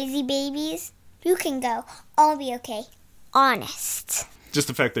noisy babies. You can go. I'll be okay. Honest." Just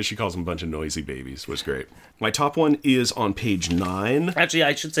the fact that she calls them a bunch of noisy babies was great. My top one is on page 9. Actually,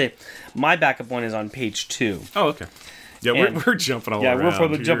 I should say my backup one is on page 2. Oh, okay. Yeah, we're jumping all around. Yeah, we're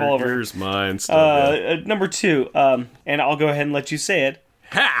probably jump all over. Here's mine. Number 2, and I'll go ahead and let you say it.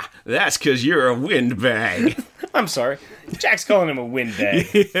 Ha! That's because you're a windbag. I'm sorry. Jack's calling him a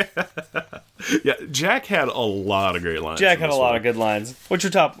windbag. Yeah, Jack had a lot of great lines. Jack had a lot of good lines. What's your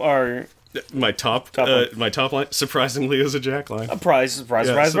top? My top line, surprisingly, is a Jack line.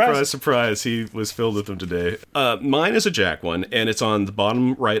 Surprise. He was filled with them today. Mine is a Jack one, and it's on the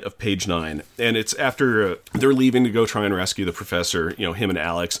bottom right of page 9. And it's after they're leaving to go try and rescue the professor, him and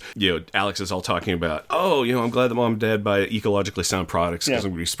Alex. Alex is all talking about, I'm glad that Mom and Dad buy ecologically sound products because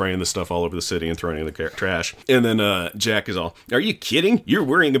I'm going to be spraying this stuff all over the city and throwing it in the trash. And then Jack is all, "Are you kidding? You're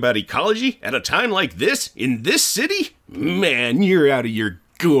worrying about ecology at a time like this? In this city? Man, you're out of your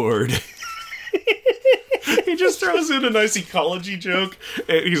gourd." He just throws in a nice ecology joke.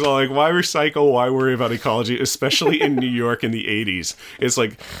 And he's all like, "Why recycle? Why worry about ecology? Especially in New York in the 80s. It's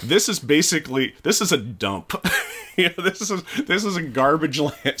like, this is a dump. This is a garbage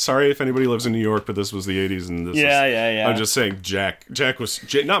land. Sorry if anybody lives in New York, but this was the 80s. And yeah. I'm just saying, Jack was,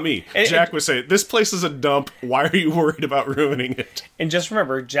 not me. Jack was saying, this place is a dump. Why are you worried about ruining it? And just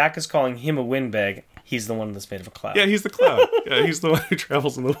remember, Jack is calling him a windbag. He's the one that's made of a cloud. Yeah, he's the cloud. Yeah, he's the one who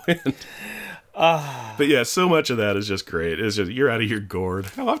travels in the wind. But yeah, so much of that is just great. It's just, you're out of your gourd.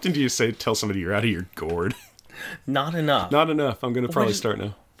 How often do you tell somebody you're out of your gourd? Not enough. Not enough. I'm going to probably start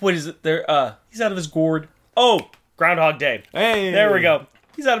now. What is it? He's out of his gourd. Oh, Groundhog Day. Hey! There we go.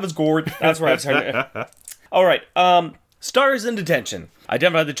 He's out of his gourd. That's where I started. All right. Stars in detention.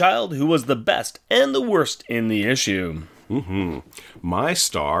 Identify the child who was the best and the worst in the issue. Mm-hmm. My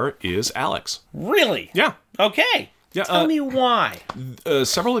star is Alex. Really? Yeah. Okay. Yeah, Tell me why.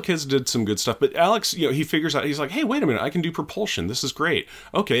 Several of the kids did some good stuff, but Alex, he figures out, he's like, "Hey, wait a minute, I can do propulsion. This is great."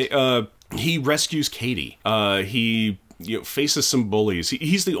 Okay, he rescues Katie. He faces some bullies.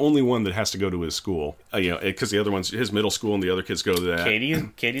 He's the only one that has to go to his school, because the other one's his middle school and the other kids go to that.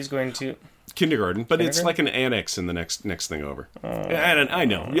 Katie's going to kindergarten, but it's like an annex in the next thing over. And I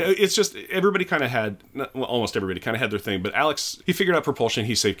know. It's just everybody kind of had, almost everybody kind of had their thing, but Alex, he figured out propulsion.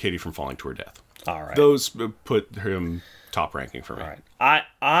 He saved Katie from falling to her death. All right. Those put him top ranking for me. All right.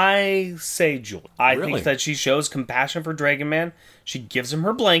 I say Julie. I Really? think that she shows compassion for Dragon Man. She gives him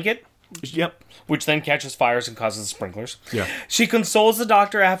her blanket. Yep. Which then catches fires and causes sprinklers. Yeah. She consoles the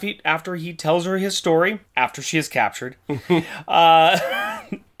doctor after he tells her his story, after she is captured. I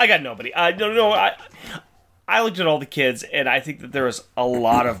got nobody. I don't know. I looked at all the kids, and I think that there was a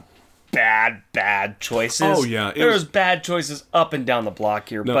lot of bad choices. Oh, yeah. There was bad choices up and down the block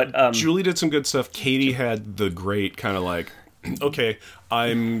here. No, but Julie did some good stuff. Katie had the great kind of like, okay,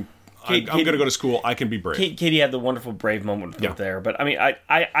 I'm going to go to school. I can be brave. Katie had the wonderful brave moment there. But I mean,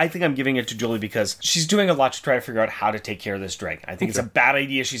 I think I'm giving it to Julie because she's doing a lot to try to figure out how to take care of this dragon. I think it's a bad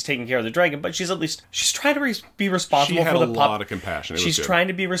idea she's taking care of the dragon, but she's trying to be responsible for the puppy. She had a lot of compassion. She's trying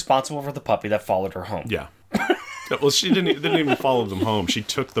to be responsible for the puppy that followed her home. Yeah. Well, she didn't even follow them home. She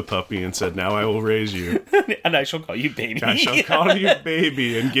took the puppy and said, "Now I will raise you. And I shall call you baby. I shall call you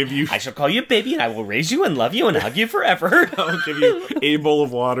baby and give you. I shall call you baby, and I will raise you and love you and hug you forever. I'll give you a bowl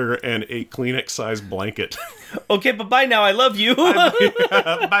of water and a Kleenex-sized blanket. Okay, but bye now. I love you.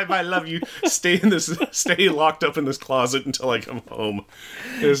 Bye, love you. Stay locked up in this closet until I come home."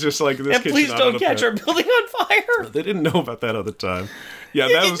 It's just like this. And kid's please not don't on a catch pet. our building on fire. They didn't know about that other time. Yeah,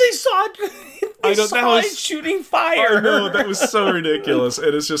 that was. They saw it. They saw it shooting fire. I know, that was so ridiculous.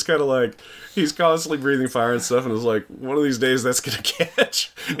 And it's just kind of like, he's constantly breathing fire and stuff, and it's like, one of these days that's going to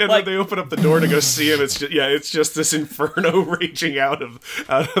catch. And when they open up the door to go see him, it's just this inferno raging out of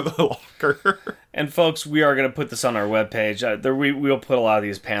the locker. And folks, we are going to put this on our webpage. We'll put a lot of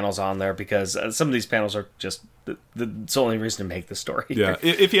these panels on there because some of these panels are just it's the only reason to make the story. Yeah,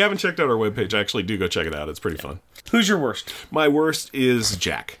 if you haven't checked out our webpage, actually do go check it out. It's pretty fun. Who's your worst? My worst is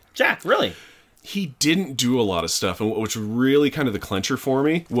Jack. Jack, really? He didn't do a lot of stuff, and which was really kind of the clincher for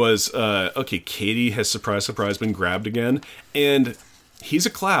me was, okay, Katie has surprise been grabbed again, and he's a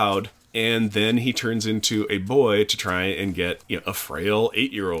cloud, and then he turns into a boy to try and get a frail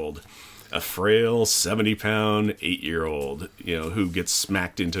 8-year-old. A frail 70-pound 8-year-old, who gets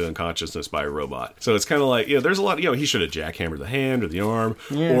smacked into unconsciousness by a robot. So it's kind of like, there's a lot, he should have jackhammered the hand or the arm.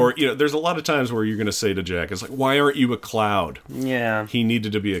 Yeah. Or, there's a lot of times where you're going to say to Jack, it's like, why aren't you a cloud? Yeah. He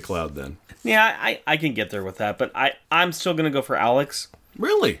needed to be a cloud then. Yeah, I can get there with that, but I'm still going to go for Alex.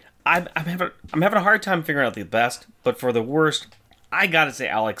 Really? I'm having a hard time figuring out the best, but for the worst, I got to say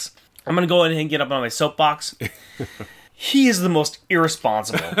Alex. I'm going to go ahead and get up on my soapbox. He is the most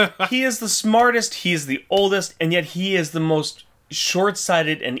irresponsible. He is the smartest, he is the oldest, and yet he is the most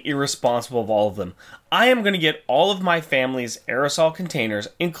short-sighted and irresponsible of all of them. I am going to get all of my family's aerosol containers,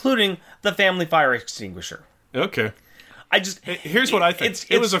 including the family fire extinguisher. Okay. Here's what I think.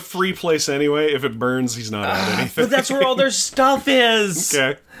 It was a free place anyway. If it burns, he's not out anything. But that's where all their stuff is.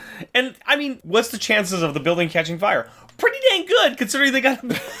 Okay. And, I mean, what's the chances of the building catching fire? Pretty dang good, considering they got...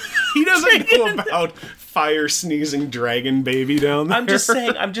 He doesn't know about fire sneezing dragon baby down there. I'm just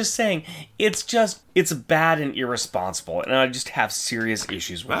saying, it's bad and irresponsible, and I just have serious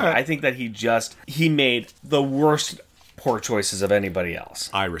issues with it. I think that he made the worst poor choices of anybody else.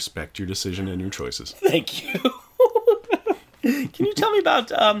 I respect your decision and your choices. Thank you. Can you tell me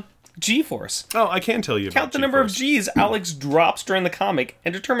about G-Force? Oh, I can tell you about Count the number of G's Alex drops during the comic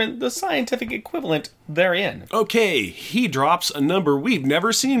and determine the scientific equivalent therein. Okay, he drops a number we've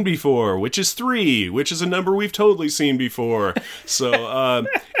never seen before, which is 3, which is a number we've totally seen before. So,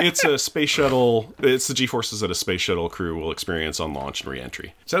 it's a space shuttle, it's the G-forces that a space shuttle crew will experience on launch and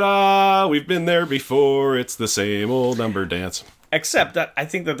re-entry. Ta-da! We've been there before, it's the same old number dance. Except that I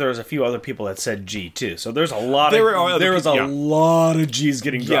think that there was a few other people that said G too. So there's a lot lot of G's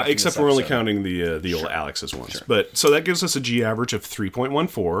getting dropped. Yeah, except we're only counting the old Alex's ones. Sure. But so that gives us a G average of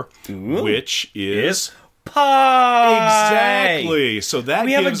 3.14, which is pi. Exactly. So that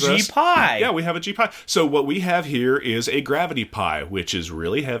we gives have a G pi. Yeah, we have a G pi. So what we have here is a gravity pi, which is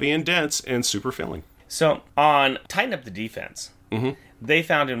really heavy and dense and super filling. So on Tighten Up the Defense, they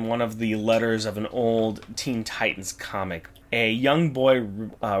found in one of the letters of an old Teen Titans comic, a young boy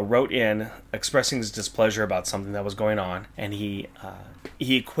wrote in expressing his displeasure about something that was going on, and he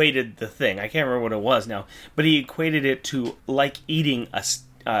equated the thing. I can't remember what it was now, but he equated it to like eating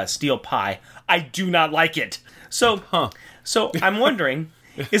a steel pie. I do not like it. So I'm wondering,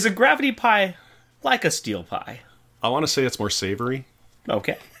 is a gravity pie like a steel pie? I want to say it's more savory.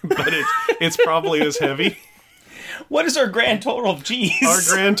 Okay. But it's probably as heavy. What is our grand total of G's?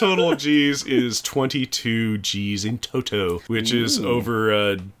 Our grand total of G's is 22 G's in toto, which is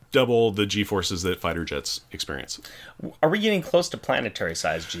over double the G-forces that fighter jets experience. Are we getting close to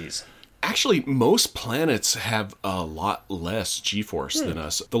planetary-sized G's? Actually, most planets have a lot less G-force than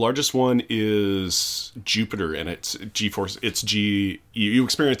us. The largest one is Jupiter, and it's G-force. It's G. You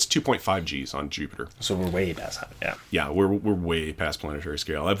experience 2.5 Gs on Jupiter. So we're way past that. Yeah. Yeah, we're way past planetary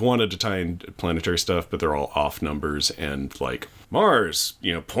scale. I've wanted to tie in planetary stuff, but they're all off numbers, and like Mars,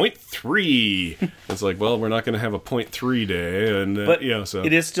 0.3. It's like, well, we're not going to have a 0.3 day, and but so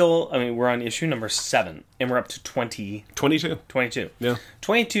it is still. I mean, we're on issue number 7, and we're up to 22. 22. Yeah.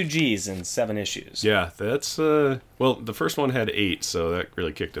 22 G's in 7 issues. Yeah, that's well, the first one had 8, so that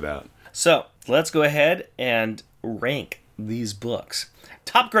really kicked it out. So let's go ahead and rank these books.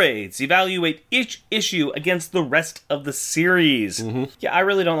 Top grades. Evaluate each issue against the rest of the series. Yeah, I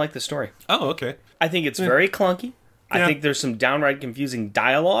really don't like the story. Oh, okay. I think it's very clunky. I think there's some downright confusing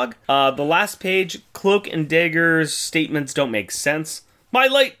dialogue. The last page, Cloak and Dagger's statements don't make sense. My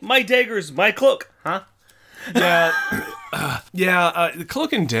light, my daggers, my cloak. Huh? Yeah,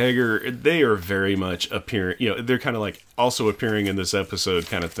 Cloak and Dagger, they are very much appearing, they're kind of like also appearing in this episode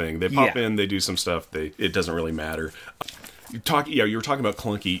kind of thing. They pop in, they do some stuff, it doesn't really matter. You were talking about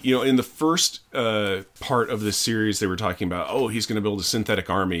Clunky. In the first part of this series, they were talking about, he's going to build a synthetic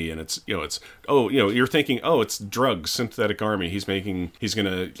army, and you're thinking, it's drugs, synthetic army. He's going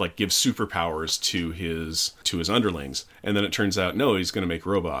to like give superpowers to his underlings, and then it turns out, no, he's going to make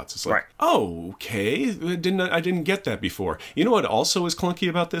robots. It's like, right. Okay, I didn't get that before. You know what also is clunky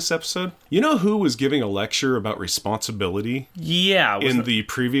about this episode? You know who was giving a lecture about responsibility? Yeah, in the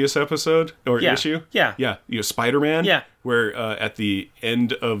previous episode or issue? Yeah, Spider-Man. Yeah. Where at the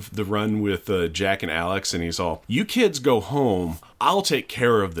end of the run with Jack and Alex, and he's all, you kids go home, I'll take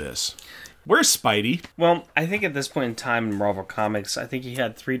care of this. Where's Spidey? Well, I think at this point in time in Marvel Comics, I think he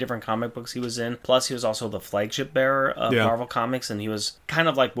had 3 different comic books he was in. Plus, he was also the flagship bearer of Marvel Comics, and he was kind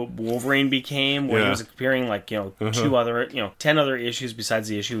of like what Wolverine became, where he was appearing like, 10 other issues besides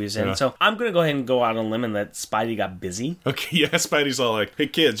the issue he's in. Yeah. So I'm going to go ahead and go out on a limb and that Spidey got busy. Okay, yeah, Spidey's all like, hey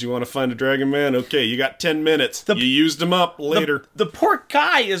kids, you want to find a Dragon Man? Okay, you got 10 minutes. You used him up later. The poor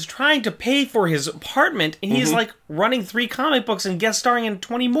guy is trying to pay for his apartment, and he's like running 3 comic books and guest starring in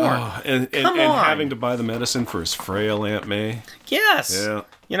 20 more. And having to buy the medicine for his frail Aunt May. Yes.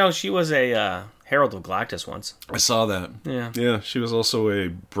 Yeah. She was a Herald of Galactus once. I saw that. Yeah. Yeah, she was also a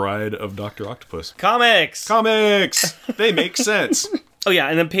bride of Dr. Octopus. Comics! They make sense. Oh, yeah,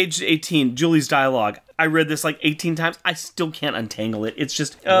 and then page 18, Julie's dialogue. I read this like 18 times. I still can't untangle it. It's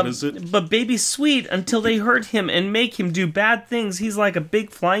just, what is it? But baby's sweet until they hurt him and make him do bad things. He's like a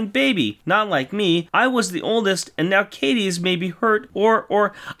big flying baby. Not like me. I was the oldest, and now Katie's maybe hurt,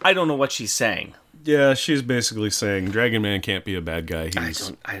 or I don't know what she's saying. Yeah, she's basically saying Dragon Man can't be a bad guy.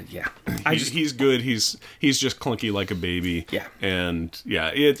 He's good. He's just clunky like a baby. Yeah. And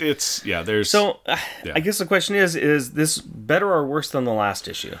there's... So, I guess the question is this better or worse than the last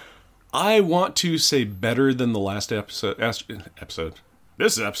issue? I want to say better than the last episode.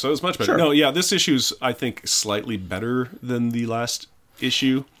 This episode is much better. Sure. No, yeah, this issue's, I think, slightly better than the last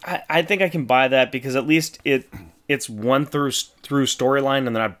issue. I think I can buy that because at least it's one through storyline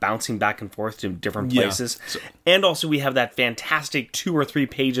and they're not bouncing back and forth to different places. Yeah. And also we have that fantastic 2 or 3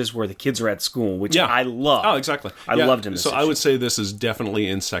 pages where the kids are at school, which I love. Oh, exactly. I loved in this issue. I would say this is definitely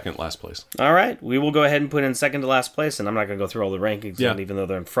in second last place. All right. We will go ahead and put in second to last place, and I'm not going to go through all the rankings, even though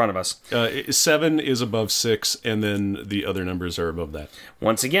they're in front of us. 7 is above 6, and then the other numbers are above that.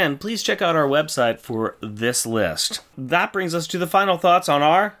 Once again, please check out our website for this list. That brings us to the final thoughts on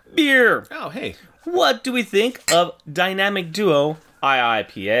our beer. Oh, hey. What do we think of Dynamic Duo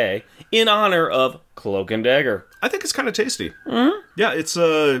IIPA in honor of Cloak and Dagger? I think it's kind of tasty. Mm-hmm. Yeah, it's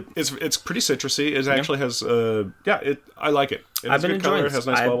pretty citrusy. It actually has I like it. It has good color. It has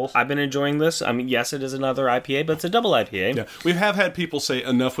nice bubbles. I've been enjoying this. I mean, yes, it is another IPA, but it's a double IPA. Yeah, we have had people say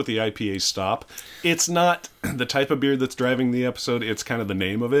enough with the IPA. Stop. It's not the type of beer that's driving the episode. It's kind of the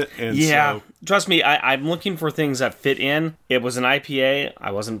name of it. And so... Trust me, I'm looking for things that fit in. It was an IPA.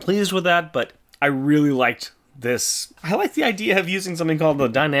 I wasn't pleased with that, but I really liked this. I like the idea of using something called the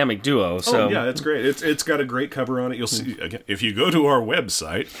Dynamic Duo. So. Oh, yeah, it's great. It's got a great cover on it. You'll see, again, if you go to our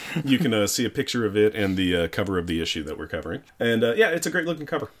website, you can see a picture of it and the cover of the issue that we're covering. And it's a great looking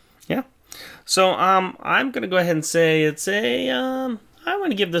cover. Yeah. So I'm going to go ahead and say it's I want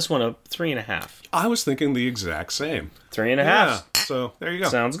to give this one a 3.5. I was thinking the exact same. 3.5. Yeah, so there you go.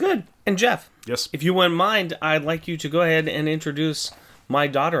 Sounds good. And Jeff. Yes. If you wouldn't mind, I'd like you to go ahead and introduce my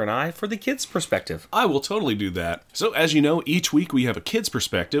daughter and I for the kids' perspective. I will totally do that. So as you know, each week we have a kids'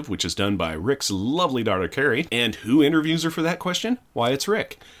 perspective, which is done by Rick's lovely daughter, Carrie. And who interviews her for that question? Why, it's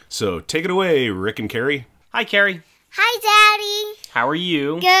Rick. So take it away, Rick and Carrie. Hi, Carrie. Hi, Daddy. How are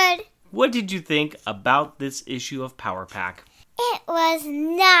you? Good. What did you think about this issue of Power Pack? It was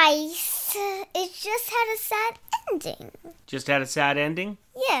nice. It just had a sad ending. Just had a sad ending?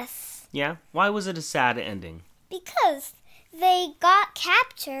 Yes. Yeah? Why was it a sad ending? Because they got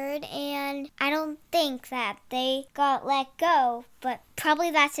captured, and I don't think that they got let go. But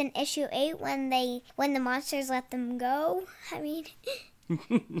probably that's in issue 8 when the monsters let them go. I mean,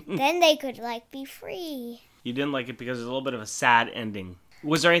 then they could be free. You didn't like it because it's a little bit of a sad ending.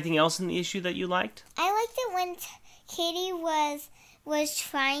 Was there anything else in the issue that you liked? I liked it when Katie was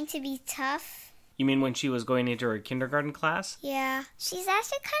trying to be tough. You mean when she was going into her kindergarten class? Yeah. She's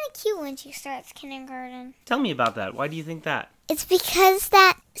actually kind of cute when she starts kindergarten. Tell me about that. Why do you think that? It's because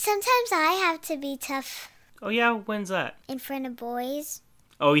that sometimes I have to be tough. Oh, yeah? When's that? In front of boys.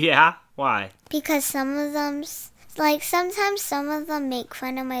 Oh, yeah? Why? Because some of them, sometimes some of them make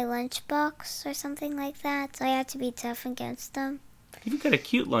fun of my lunchbox or something like that. So I have to be tough against them. You've got a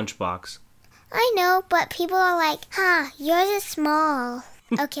cute lunchbox. I know, but people are like, yours is small.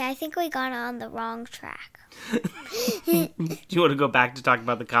 Okay, I think we got on the wrong track. Do you want to go back to talk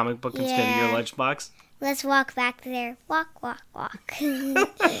about the comic book and spinning your lunchbox? Let's walk back there. Walk, walk, walk.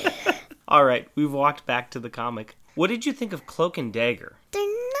 All right, we've walked back to the comic. What did you think of Cloak and Dagger? They're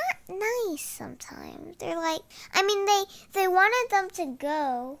not nice sometimes. They're like, they wanted them to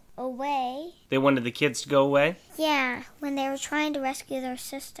go away. They wanted the kids to go away? Yeah, when they were trying to rescue their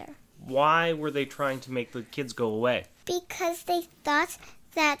sister. Why were they trying to make the kids go away? Because they thought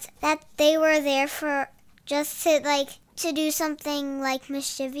that they were there for just to do something like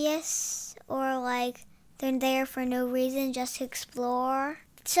mischievous, or like they're there for no reason, just to explore.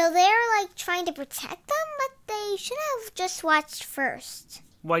 So they're like trying to protect them, but they should have just watched first.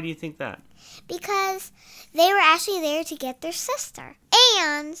 Why do you think that? Because they were actually there to get their sister.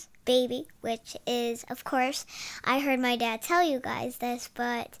 And Baby, which is, of course, I heard my dad tell you guys this,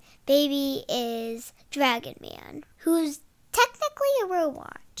 but Baby is Dragon Man, who's technically a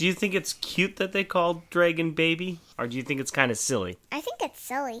robot. Do you think it's cute that they called Dragon Baby? Or do you think it's kind of silly? I think it's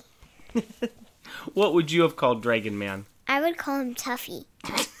silly. What would you have called Dragon Man? I would call him Tuffy.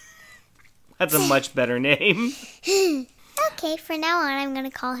 That's a much better name. Okay, from now on, I'm going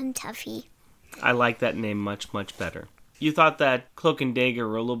to call him Tuffy. I like that name much, much better. You thought that Cloak and Dagger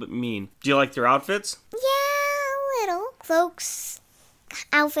were a little bit mean. Do you like their outfits? Yeah, a little. Cloak's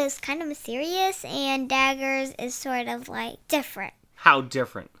outfit is kind of mysterious, and Dagger's is sort of like different. How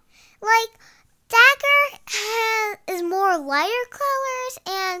different? Like, Dagger is more lighter colors,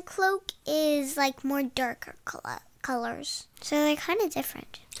 and Cloak is like more darker colors. So they're kind of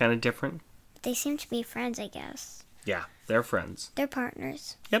different. Kind of different? They seem to be friends, I guess. Yeah, they're friends. They're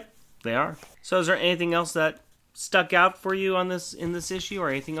partners. Yep, they are. So is there anything else that stuck out for you in this issue, or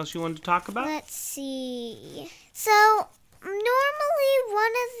anything else you wanted to talk about? Let's see. So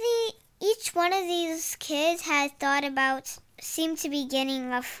normally each one of these kids seemed to be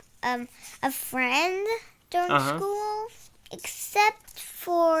getting a friend during school, except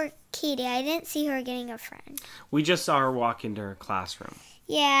for Katie. I didn't see her getting a friend. We just saw her walk into her classroom.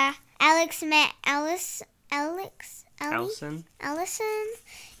 Yeah, Alex met Allison,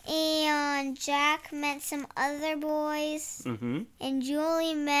 and Jack met some other boys, and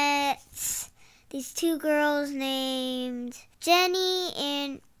Julie met these two girls named Jenny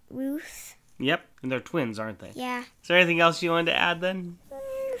and Ruth. Yep, and they're twins, aren't they? Yeah. Is there anything else you wanted to add then?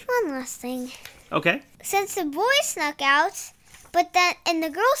 One last thing. Okay. Since the boys snuck out, and the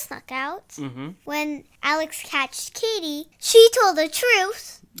girls snuck out, when Alex catched Katie, she told the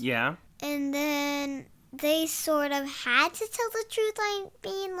truth. Yeah. And then they sort of had to tell the truth,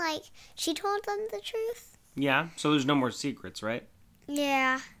 like she told them the truth. Yeah, so there's no more secrets, right?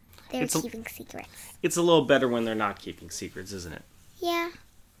 Yeah, they're keeping secrets. It's a little better when they're not keeping secrets, isn't it? Yeah,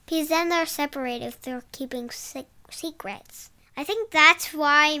 because then they're separated if they're keeping secrets. I think that's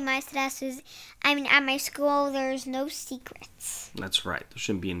why at my school, there's no secrets. That's right. There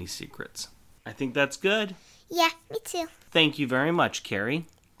shouldn't be any secrets. I think that's good. Yeah, me too. Thank you very much, Carrie.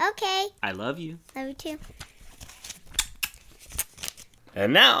 Okay. I love you. Love you too.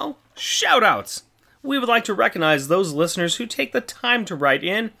 And now, shout-outs. We would like to recognize those listeners who take the time to write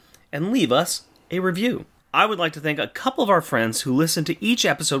in and leave us a review. I would like to thank a couple of our friends who listen to each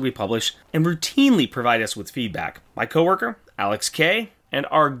episode we publish and routinely provide us with feedback. My coworker, Alex K., and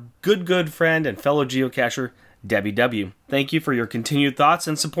our good friend and fellow geocacher, Debbie W. Thank you for your continued thoughts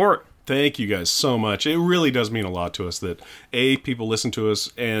and support. Thank you guys so much. It really does mean a lot to us that A, people listen to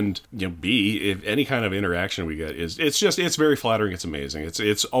us, and B, if any kind of interaction we get it's very flattering. It's amazing.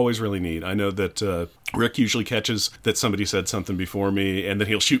 It's always really neat. I know that Rick usually catches that somebody said something before me, and then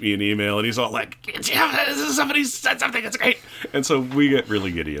he'll shoot me an email, and he's all like, "Yeah, somebody said something. It's great." And so we get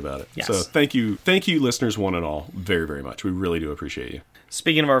really giddy about it. Yes. So thank you, listeners, one and all, very, very much. We really do appreciate you.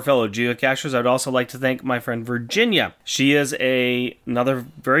 Speaking of our fellow geocachers, I'd also like to thank my friend Virginia. She is another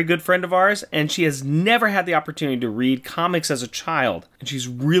very good friend of ours, and she has never had the opportunity to read comics as a child, and she's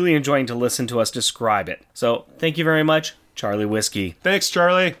really enjoying to listen to us describe it. So thank you very much, Charlie Whiskey. Thanks,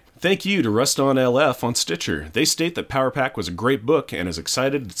 Charlie. Thank you to Rust on LF on Stitcher. They state that Power Pack was a great book and is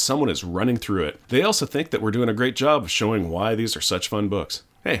excited that someone is running through it. They also think that we're doing a great job of showing why these are such fun books.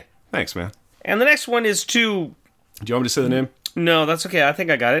 Hey, thanks, man. And the next one is to... Do you want me to say the name? No, that's okay. I think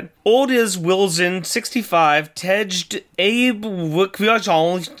I got it. Old is Wilson 65 Tejed Abe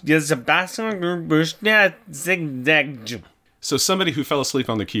Zigzag. So somebody who fell asleep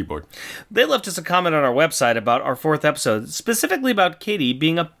on the keyboard. They left us a comment on our website about our 4th episode, specifically about Katie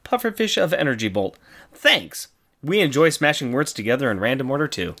being a pufferfish of Energy Bolt. Thanks. We enjoy smashing words together in random order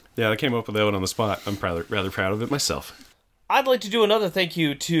too. Yeah, I came up with that one on the spot. I'm rather proud of it myself. I'd like to do another thank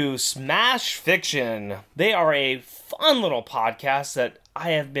you to Smash Fiction. They are a fun little podcast that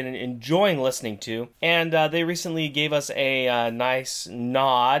I have been enjoying listening to, and they recently gave us a nice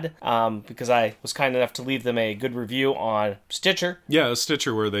nod because I was kind enough to leave them a good review on Stitcher. Yeah,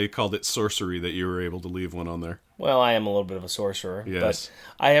 Stitcher, where they called it sorcery that you were able to leave one on there. Well, I am a little bit of a sorcerer. Yes.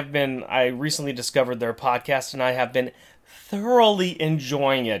 But I recently discovered their podcast, and I have been thoroughly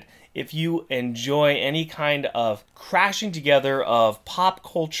enjoying it. If you enjoy any kind of crashing together of pop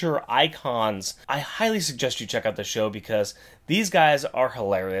culture icons, I highly suggest you check out the show because these guys are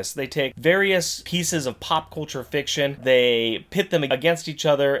hilarious. They take various pieces of pop culture fiction, they pit them against each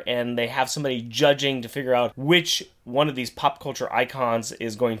other, and they have somebody judging to figure out which one of these pop culture icons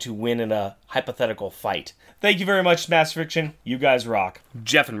is going to win in a hypothetical fight. Thank you very much, Smash Fiction. You guys rock.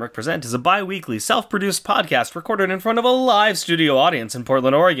 Jeff and Rick Present is a bi-weekly, self-produced podcast recorded in front of a live studio audience in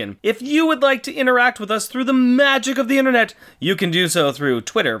Portland, Oregon. If you would like to interact with us through the magic of the internet, you can do so through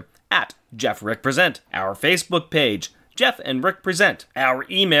Twitter at Jeff Rick Present, our Facebook page, Jeff and Rick Present, our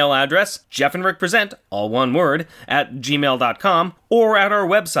email address, Jeff and Rick Present, all one word, at gmail.com, or at our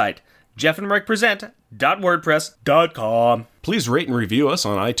website, jeffandrickpresent.wordpress.com. Please rate and review us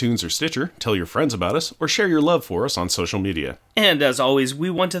on iTunes or Stitcher, tell your friends about us, or share your love for us on social media. And as always, we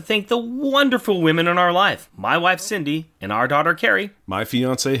want to thank the wonderful women in our life, my wife Cindy and our daughter Carrie, My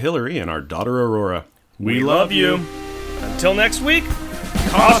fiancée Hillary and our daughter Aurora. We love you. Until next week,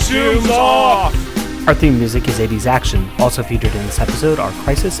 costumes off! Our theme music is 80s Action. Also featured in this episode are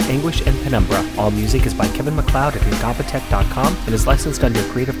Crisis, Anguish, and Penumbra. All music is by Kevin MacLeod at Incompetech.com and is licensed under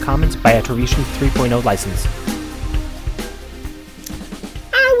Creative Commons by Attribution 3.0 license.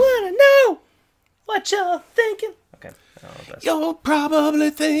 I wanna know what you're thinking. Okay. You're probably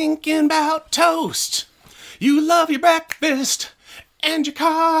thinking about toast. You love your breakfast and your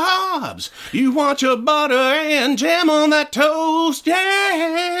carbs. You want your butter and jam on that toast,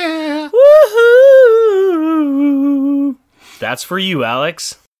 yeah. Woohoo! That's for you,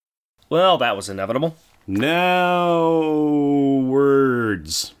 Alex. Well, that was inevitable. Now,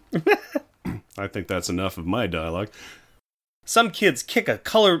 words. I think that's enough of my dialogue. Some kids kick a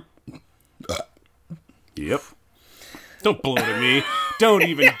color... Yep. Don't blow at me. Don't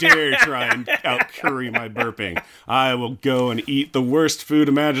even dare try and out-curry my burping. I will go and eat the worst food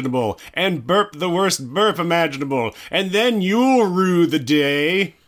imaginable, and burp the worst burp imaginable, and then you'll rue the day.